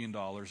their $1 billion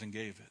and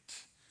gave it.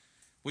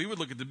 We would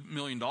look at the $1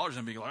 million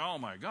and be like, oh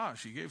my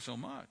gosh, she gave so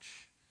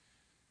much.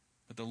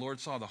 But the Lord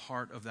saw the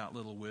heart of that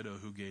little widow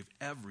who gave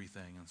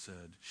everything and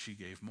said, she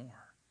gave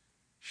more.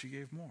 She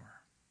gave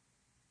more.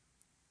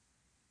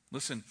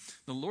 Listen,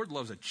 the Lord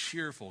loves a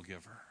cheerful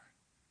giver.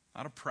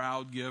 Not a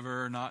proud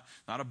giver, not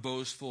a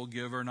boastful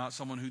giver, not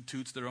someone who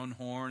toots their own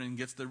horn and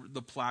gets the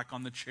plaque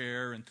on the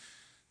chair. And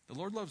the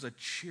Lord loves a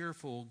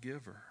cheerful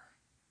giver,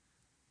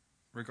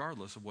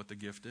 regardless of what the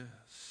gift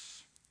is.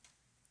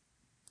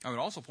 I would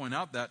also point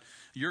out that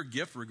your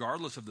gift,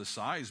 regardless of the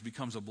size,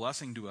 becomes a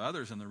blessing to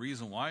others. And the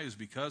reason why is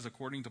because,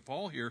 according to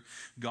Paul here,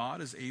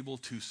 God is able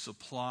to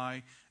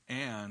supply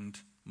and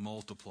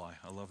multiply.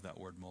 I love that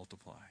word,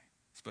 multiply,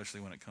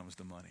 especially when it comes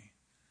to money.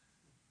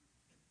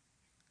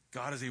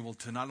 God is able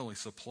to not only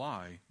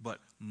supply, but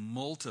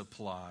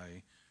multiply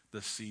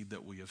the seed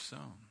that we have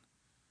sown.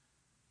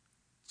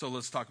 So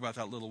let's talk about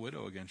that little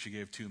widow again. She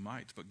gave 2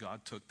 mites, but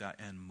God took that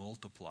and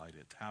multiplied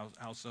it.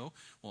 How so?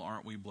 Well,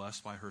 aren't we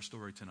blessed by her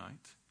story tonight?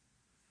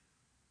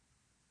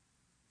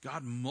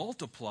 God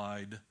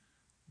multiplied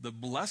the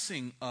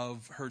blessing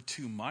of her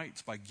 2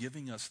 mites by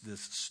giving us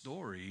this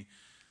story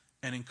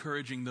and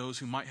encouraging those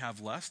who might have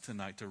less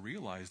tonight to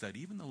realize that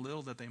even the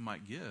little that they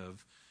might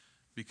give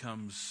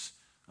becomes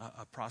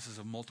a process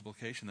of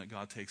multiplication that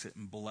God takes it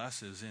and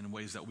blesses in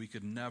ways that we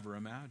could never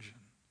imagine.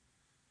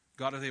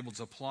 God is able to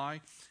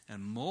supply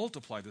and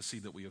multiply the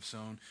seed that we have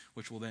sown,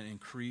 which will then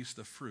increase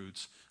the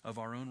fruits of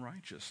our own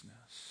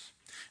righteousness.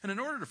 And in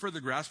order to further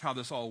grasp how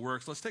this all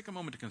works, let's take a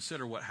moment to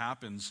consider what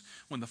happens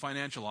when the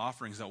financial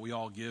offerings that we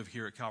all give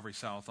here at Calvary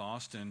South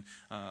Austin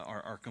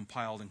are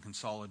compiled and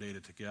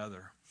consolidated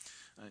together.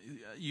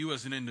 You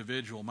as an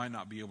individual might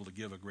not be able to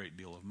give a great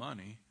deal of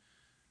money,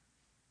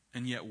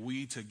 and yet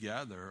we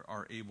together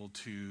are able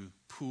to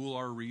pool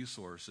our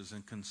resources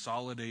and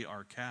consolidate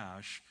our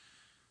cash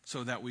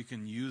so that we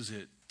can use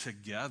it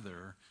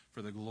together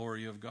for the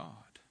glory of God.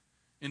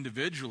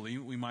 Individually,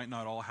 we might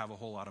not all have a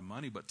whole lot of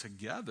money, but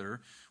together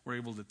we're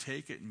able to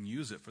take it and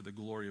use it for the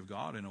glory of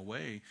God in a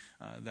way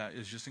that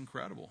is just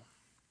incredible.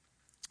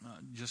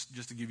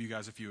 Just to give you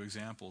guys a few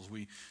examples,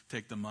 we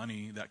take the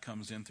money that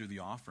comes in through the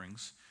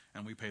offerings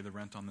and we pay the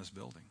rent on this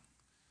building.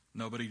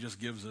 Nobody just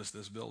gives us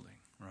this building,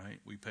 right?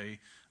 We pay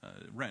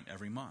rent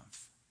every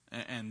month.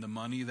 And the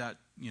money that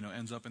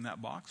ends up in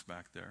that box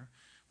back there,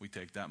 we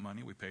take that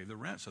money, we pay the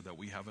rent so that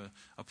we have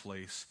a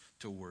place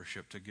to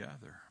worship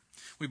together.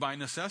 We buy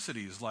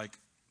necessities like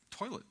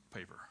toilet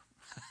paper.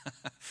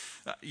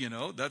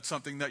 That's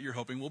something that you're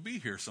hoping will be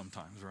here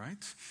sometimes,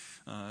 right?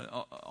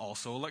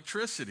 Also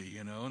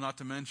electricity, not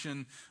to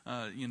mention,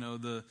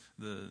 the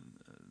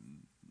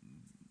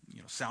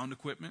sound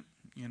equipment,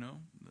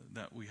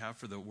 that we have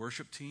for the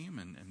worship team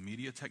and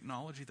media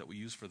technology that we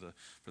use for the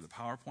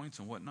PowerPoints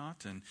and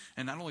whatnot. And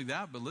not only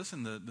that, but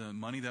listen, the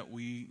money that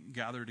we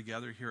gather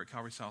together here at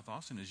Calvary South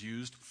Austin is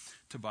used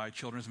to buy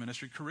children's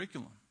ministry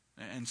curriculum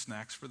and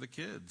snacks for the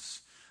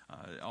kids.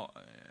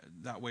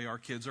 That way our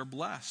kids are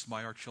blessed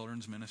by our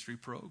children's ministry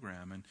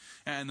program.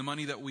 And the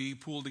money that we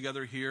pool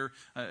together here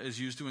is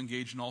used to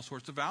engage in all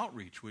sorts of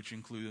outreach, which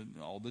include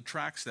all the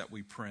tracts that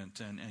we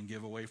print and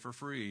give away for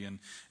free,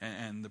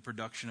 and the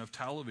production of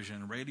television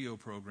and radio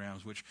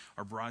programs, which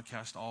are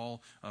broadcast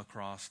all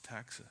across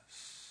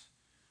Texas.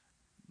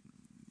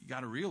 You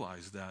got to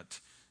realize that,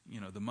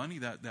 the money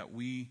that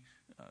we,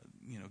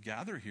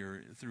 gather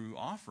here through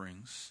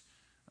offerings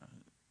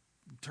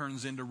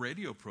turns into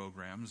radio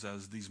programs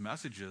as these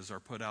messages are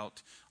put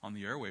out on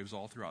the airwaves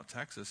all throughout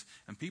Texas,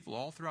 and people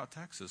all throughout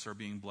Texas are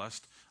being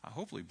blessed,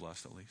 hopefully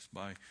blessed at least,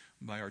 by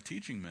our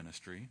teaching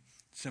ministry,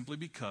 simply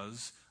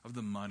because of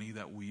the money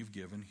that we've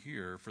given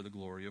here for the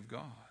glory of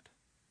God.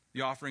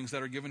 The offerings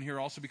that are given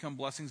here also become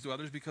blessings to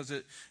others because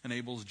it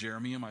enables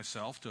Jeremy and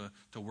myself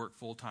to work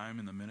full-time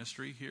in the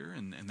ministry here,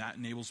 and that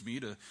enables me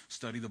to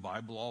study the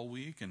Bible all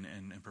week and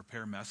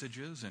prepare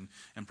messages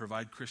and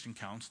provide Christian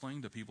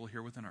counseling to people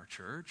here within our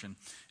church.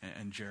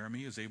 And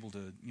Jeremy is able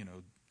to,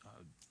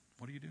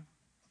 what do you do?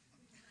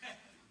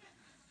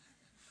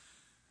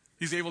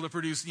 He's able to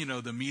produce,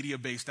 the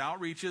media-based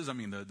outreaches. I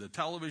mean, the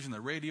television, the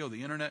radio,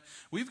 the internet.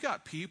 We've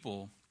got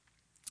people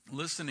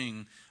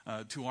listening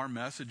to our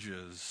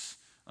messages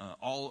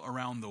all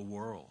around the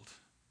world.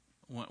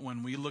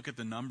 When we look at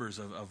the numbers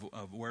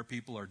of where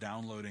people are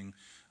downloading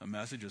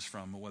messages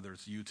from, whether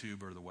it's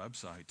YouTube or the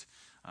website,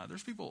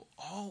 there's people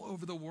all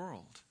over the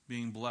world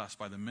being blessed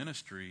by the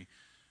ministry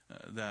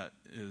that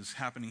is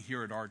happening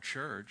here at our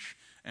church.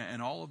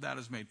 And all of that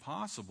is made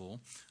possible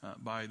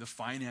by the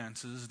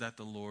finances that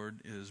the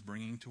Lord is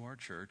bringing to our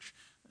church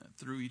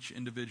through each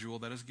individual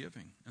that is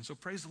giving. And so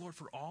praise the Lord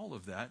for all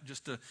of that,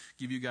 just to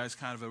give you guys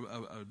kind of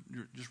a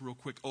just real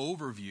quick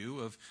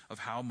overview of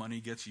how money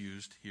gets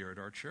used here at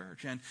our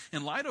church. And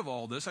in light of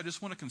all this, I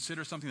just want to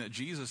consider something that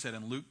Jesus said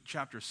in Luke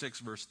chapter 6,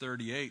 verse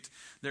 38.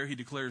 There he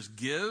declares,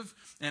 "Give,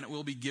 and it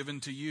will be given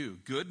to you.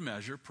 Good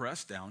measure,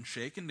 pressed down,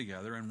 shaken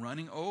together, and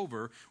running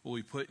over will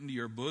be put into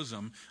your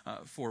bosom.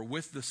 For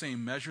with the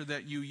same measure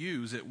that you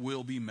use, it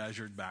will be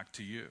measured back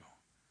to you."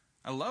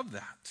 I love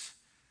that.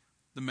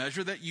 The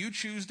measure that you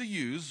choose to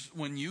use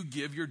when you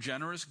give your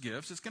generous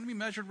gifts, it's going to be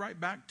measured right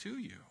back to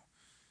you.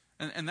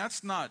 And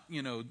that's not,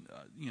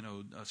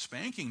 a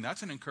spanking.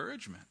 That's an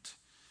encouragement.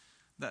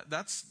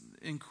 That's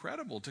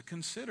incredible to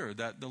consider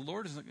that the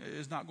Lord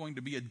is not going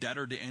to be a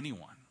debtor to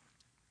anyone.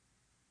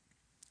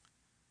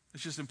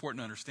 It's just important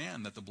to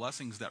understand that the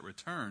blessings that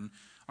return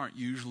aren't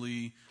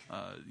usually,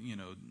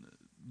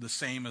 the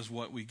same as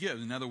what we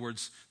give. In other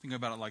words, think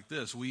about it like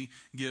this. We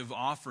give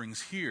offerings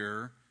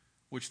here,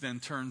 which then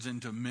turns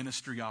into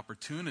ministry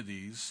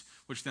opportunities,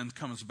 which then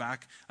comes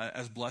back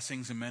as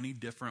blessings in many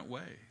different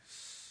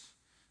ways.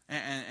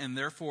 And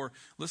therefore,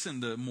 listen,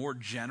 the more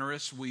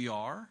generous we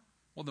are,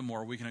 well, the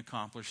more we can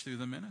accomplish through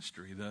the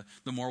ministry.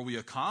 The more we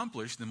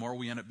accomplish, the more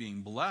we end up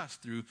being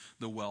blessed through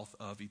the wealth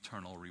of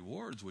eternal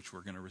rewards, which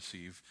we're going to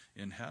receive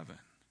in heaven.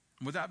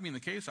 And with that being the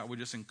case, I would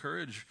just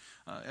encourage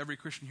every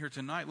Christian here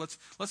tonight,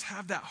 let's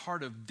have that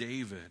heart of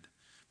David.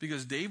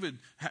 Because David,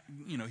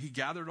 he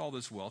gathered all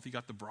this wealth. He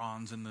got the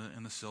bronze and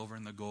the silver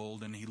and the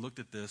gold, and he looked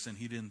at this and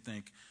he didn't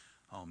think,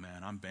 "Oh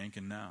man, I'm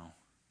banking now."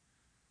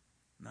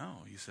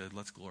 No, he said,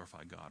 "Let's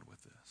glorify God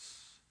with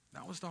this."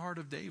 That was the heart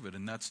of David,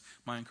 and that's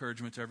my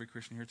encouragement to every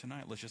Christian here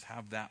tonight. Let's just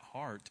have that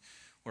heart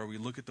where we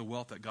look at the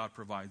wealth that God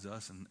provides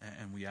us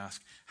and we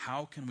ask,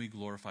 how can we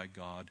glorify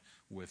God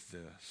with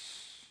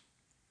this?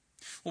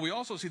 Well, we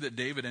also see that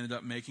David ended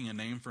up making a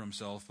name for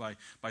himself by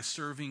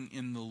serving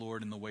in the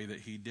Lord in the way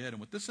that he did. And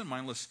with this in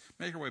mind, let's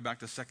make our way back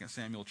to 2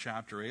 Samuel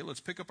chapter 8. Let's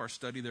pick up our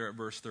study there at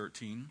verse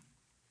 13.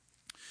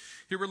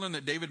 Here we learn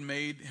that David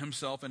made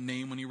himself a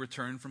name when he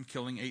returned from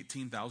killing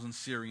 18,000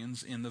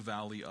 Syrians in the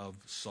valley of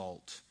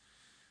Salt.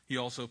 He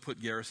also put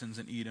garrisons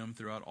in Edom.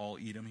 Throughout all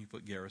Edom he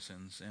put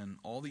garrisons, and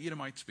all the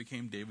Edomites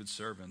became David's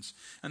servants.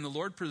 And the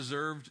Lord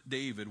preserved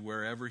David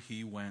wherever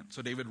he went.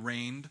 So David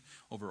reigned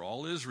over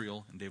all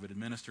Israel, and David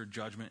administered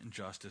judgment and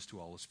justice to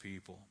all his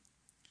people.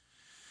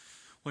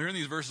 Well, here in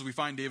these verses, we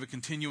find David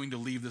continuing to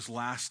leave this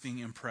lasting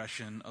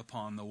impression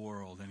upon the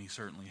world, and he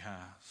certainly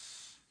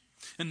has.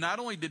 And not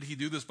only did he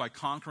do this by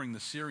conquering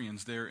the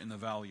Syrians there in the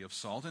Valley of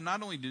Salt, and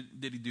not only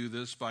did he do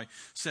this by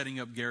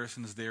setting up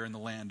garrisons there in the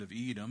land of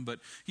Edom,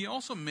 but he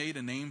also made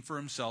a name for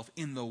himself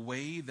in the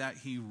way that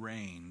he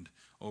reigned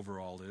over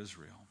all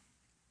Israel.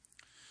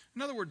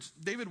 In other words,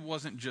 David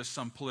wasn't just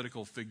some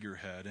political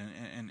figurehead,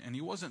 and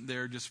he wasn't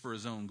there just for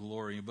his own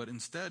glory, but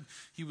instead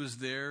he was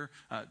there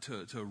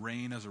to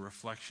reign as a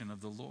reflection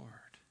of the Lord.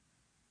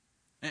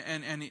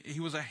 And he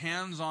was a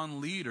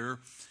hands-on leader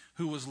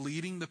who was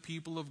leading the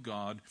people of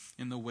God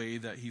in the way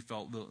that he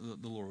felt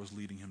the Lord was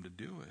leading him to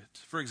do it.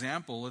 For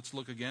example, let's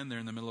look again there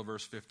in the middle of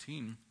verse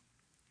 15.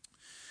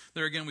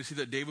 There again we see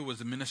that David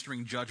was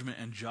administering judgment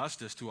and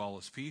justice to all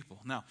his people.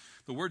 Now,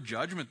 the word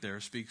judgment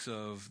there speaks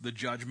of the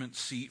judgment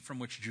seat from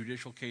which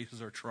judicial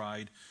cases are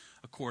tried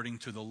according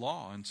to the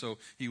law. And so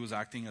he was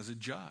acting as a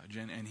judge,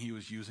 and he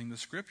was using the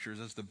scriptures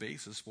as the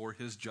basis for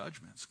his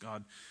judgments.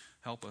 God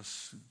help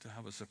us to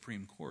have a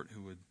Supreme Court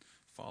who would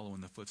follow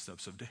in the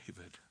footsteps of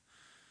David.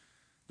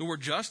 The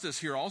word justice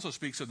here also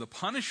speaks of the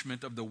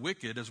punishment of the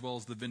wicked as well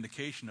as the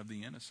vindication of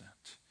the innocent.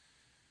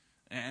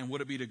 And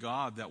would it be to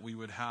God that we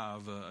would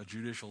have a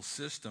judicial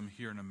system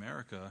here in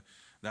America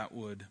that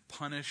would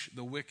punish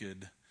the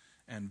wicked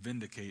and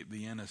vindicate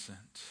the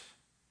innocent?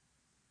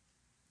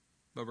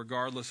 But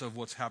regardless of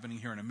what's happening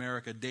here in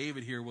America,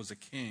 David here was a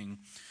king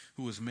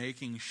who was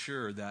making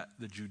sure that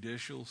the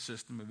judicial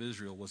system of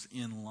Israel was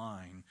in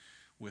line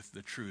with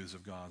the truths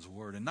of God's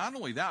word. And not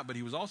only that, but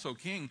he was also a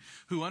king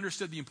who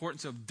understood the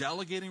importance of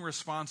delegating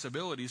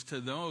responsibilities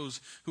to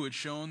those who had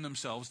shown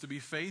themselves to be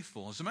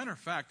faithful. As a matter of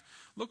fact,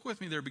 look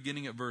with me there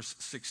beginning at verse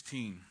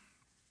 16.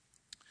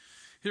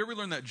 Here we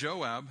learn that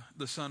Joab,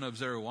 the son of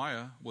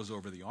Zeruiah, was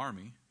over the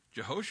army.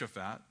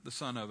 Jehoshaphat, the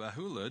son of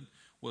Ahulad,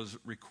 was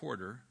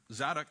recorder.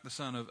 Zadok, the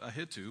son of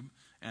Ahitub,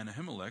 and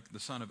Ahimelech, the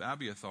son of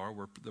Abiathar,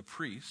 were the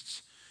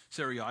priests.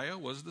 Seraiah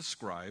was the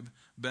scribe.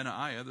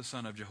 Benaiah, the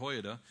son of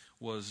Jehoiada,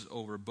 was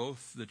over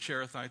both the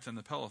Cherethites and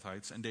the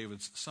Pelethites, and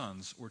David's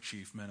sons were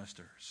chief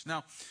ministers.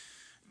 Now,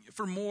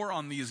 for more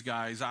on these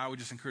guys, I would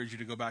just encourage you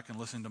to go back and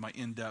listen to my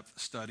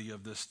in-depth study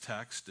of this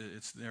text.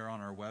 It's there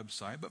on our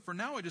website. But for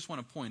now, I just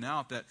want to point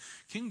out that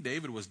King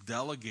David was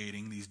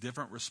delegating these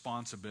different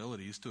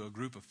responsibilities to a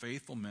group of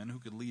faithful men who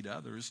could lead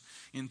others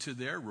into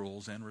their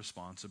roles and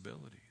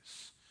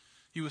responsibilities.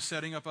 He was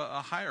setting up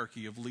a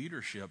hierarchy of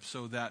leadership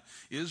so that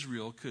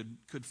Israel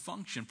could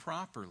function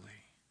properly.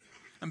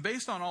 And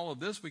based on all of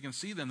this, we can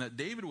see then that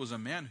David was a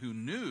man who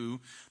knew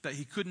that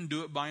he couldn't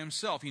do it by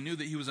himself. He knew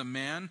that he was a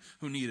man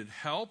who needed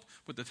help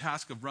with the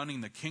task of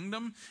running the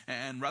kingdom.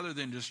 And rather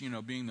than just,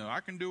 being the, I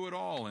can do it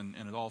all, and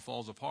it all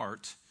falls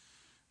apart,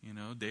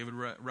 David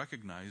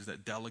recognized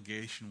that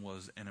delegation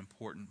was an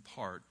important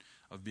part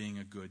of being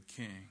a good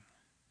king.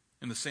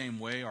 In the same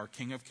way, our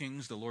King of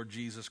Kings, the Lord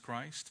Jesus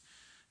Christ,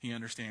 he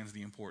understands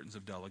the importance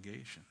of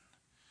delegation.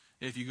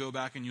 If you go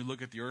back and you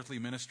look at the earthly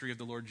ministry of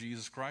the Lord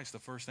Jesus Christ, the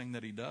first thing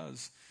that he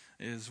does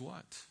is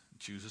what? He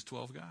chooses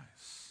 12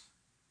 guys.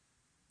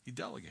 He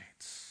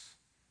delegates.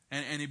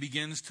 And he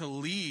begins to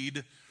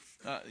lead,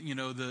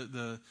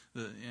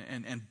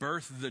 and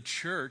birth the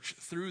church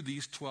through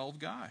these 12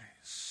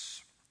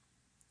 guys.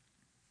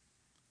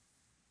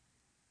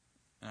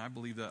 And I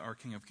believe that our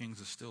King of Kings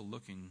is still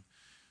looking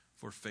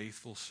for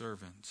faithful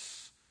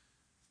servants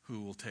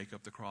who will take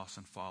up the cross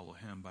and follow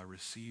him by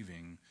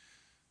receiving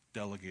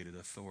delegated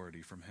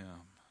authority from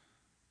him.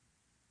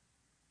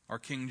 Our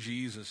King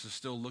Jesus is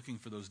still looking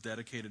for those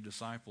dedicated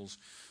disciples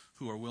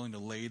who are willing to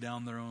lay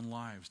down their own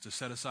lives, to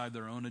set aside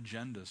their own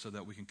agenda so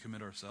that we can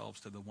commit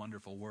ourselves to the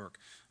wonderful work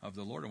of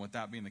the Lord. And with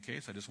that being the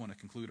case, I just want to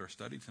conclude our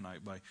study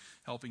tonight by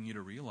helping you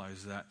to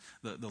realize that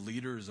the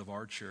leaders of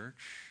our church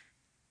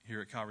here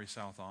at Calvary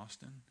South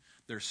Austin,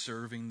 they're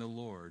serving the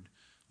Lord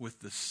with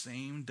the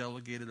same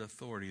delegated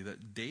authority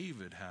that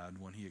David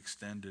had when he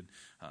extended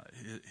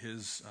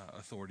his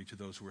authority to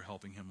those who were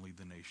helping him lead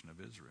the nation of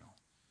Israel.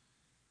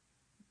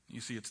 You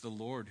see, it's the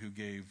Lord who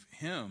gave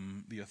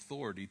him the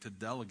authority to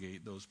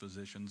delegate those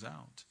positions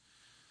out.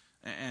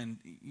 And,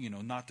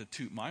 not to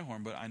toot my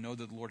horn, but I know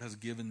that the Lord has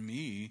given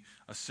me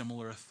a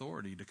similar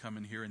authority to come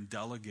in here and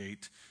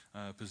delegate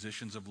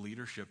positions of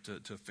leadership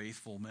to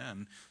faithful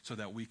men so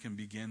that we can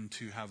begin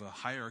to have a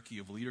hierarchy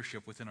of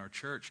leadership within our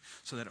church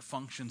so that it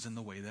functions in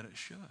the way that it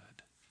should.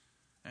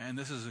 And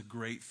this is a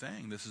great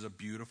thing. This is a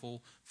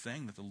beautiful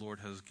thing that the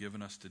Lord has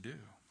given us to do.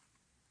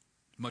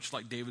 Much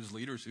like David's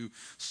leaders who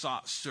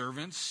sought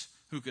servants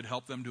who could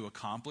help them to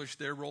accomplish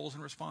their roles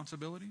and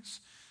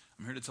responsibilities,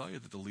 I'm here to tell you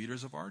that the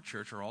leaders of our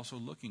church are also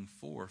looking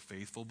for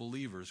faithful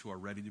believers who are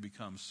ready to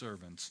become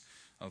servants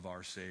of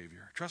our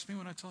Savior. Trust me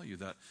when I tell you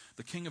that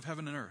the King of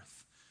heaven and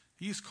earth,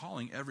 he's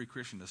calling every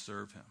Christian to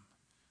serve him.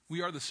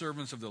 We are the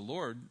servants of the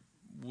Lord,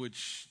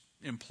 which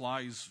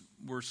implies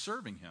we're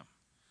serving him.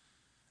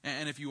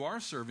 And if you are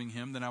serving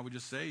him, then I would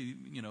just say,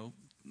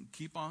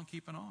 keep on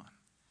keeping on.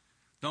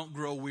 Don't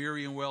grow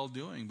weary in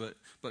well-doing,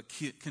 but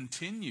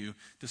continue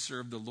to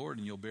serve the Lord,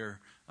 and you'll bear,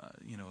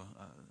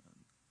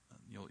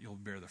 you'll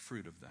bear the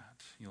fruit of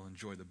that. You'll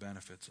enjoy the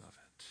benefits of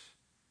it.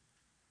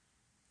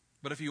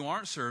 But if you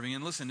aren't serving,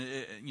 and listen,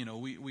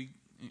 we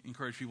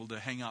encourage people to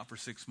hang out for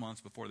 6 months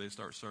before they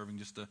start serving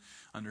just to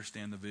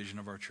understand the vision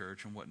of our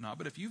church and whatnot.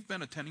 But if you've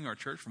been attending our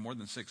church for more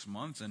than 6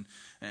 months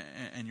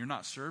and you're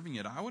not serving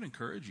it, I would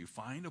encourage you,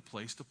 find a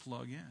place to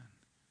plug in.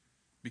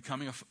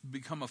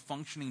 Become a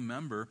functioning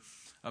member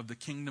of the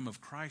kingdom of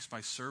Christ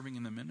by serving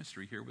in the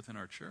ministry here within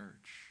our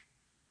church.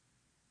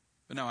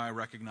 But now I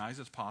recognize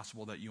it's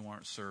possible that you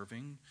aren't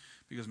serving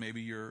because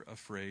maybe you're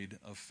afraid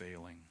of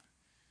failing.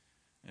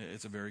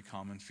 It's a very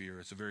common fear.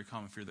 It's a very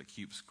common fear that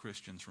keeps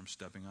Christians from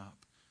stepping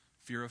up.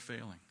 Fear of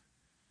failing.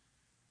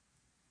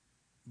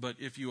 But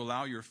if you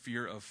allow your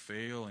fear of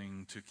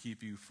failing to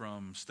keep you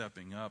from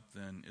stepping up,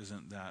 then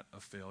isn't that a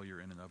failure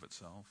in and of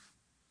itself?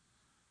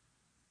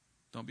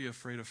 Don't be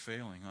afraid of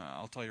failing.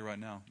 I'll tell you right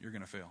now, you're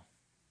going to fail.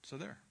 So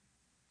there.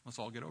 Let's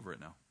all get over it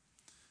now.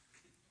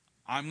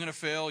 I'm going to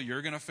fail.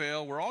 You're going to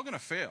fail. We're all going to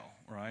fail,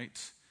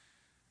 right?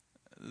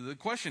 The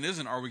question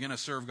isn't, are we going to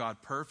serve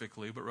God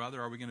perfectly, but rather,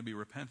 are we going to be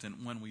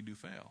repentant when we do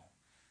fail?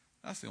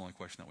 That's the only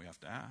question that we have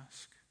to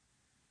ask.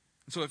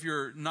 And so if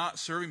you're not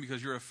serving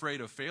because you're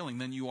afraid of failing,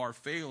 then you are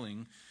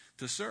failing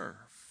to serve.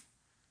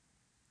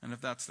 And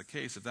if that's the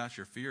case, if that's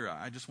your fear,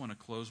 I just want to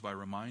close by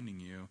reminding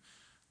you,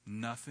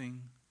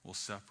 nothing will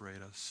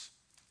separate us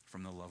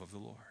from the love of the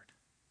Lord.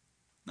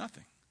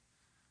 Nothing.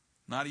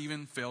 Not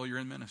even failure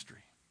in ministry.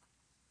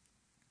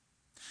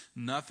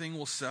 Nothing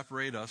will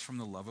separate us from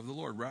the love of the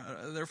Lord.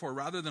 Therefore,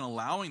 rather than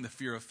allowing the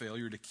fear of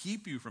failure to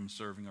keep you from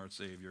serving our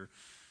Savior,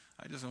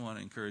 I just want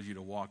to encourage you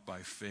to walk by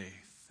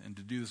faith and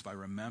to do this by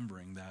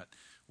remembering that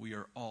we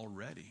are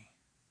already,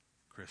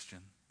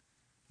 Christian,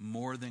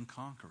 more than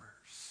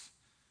conquerors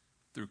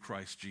through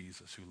Christ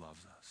Jesus who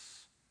loves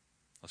us.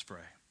 Let's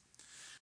pray.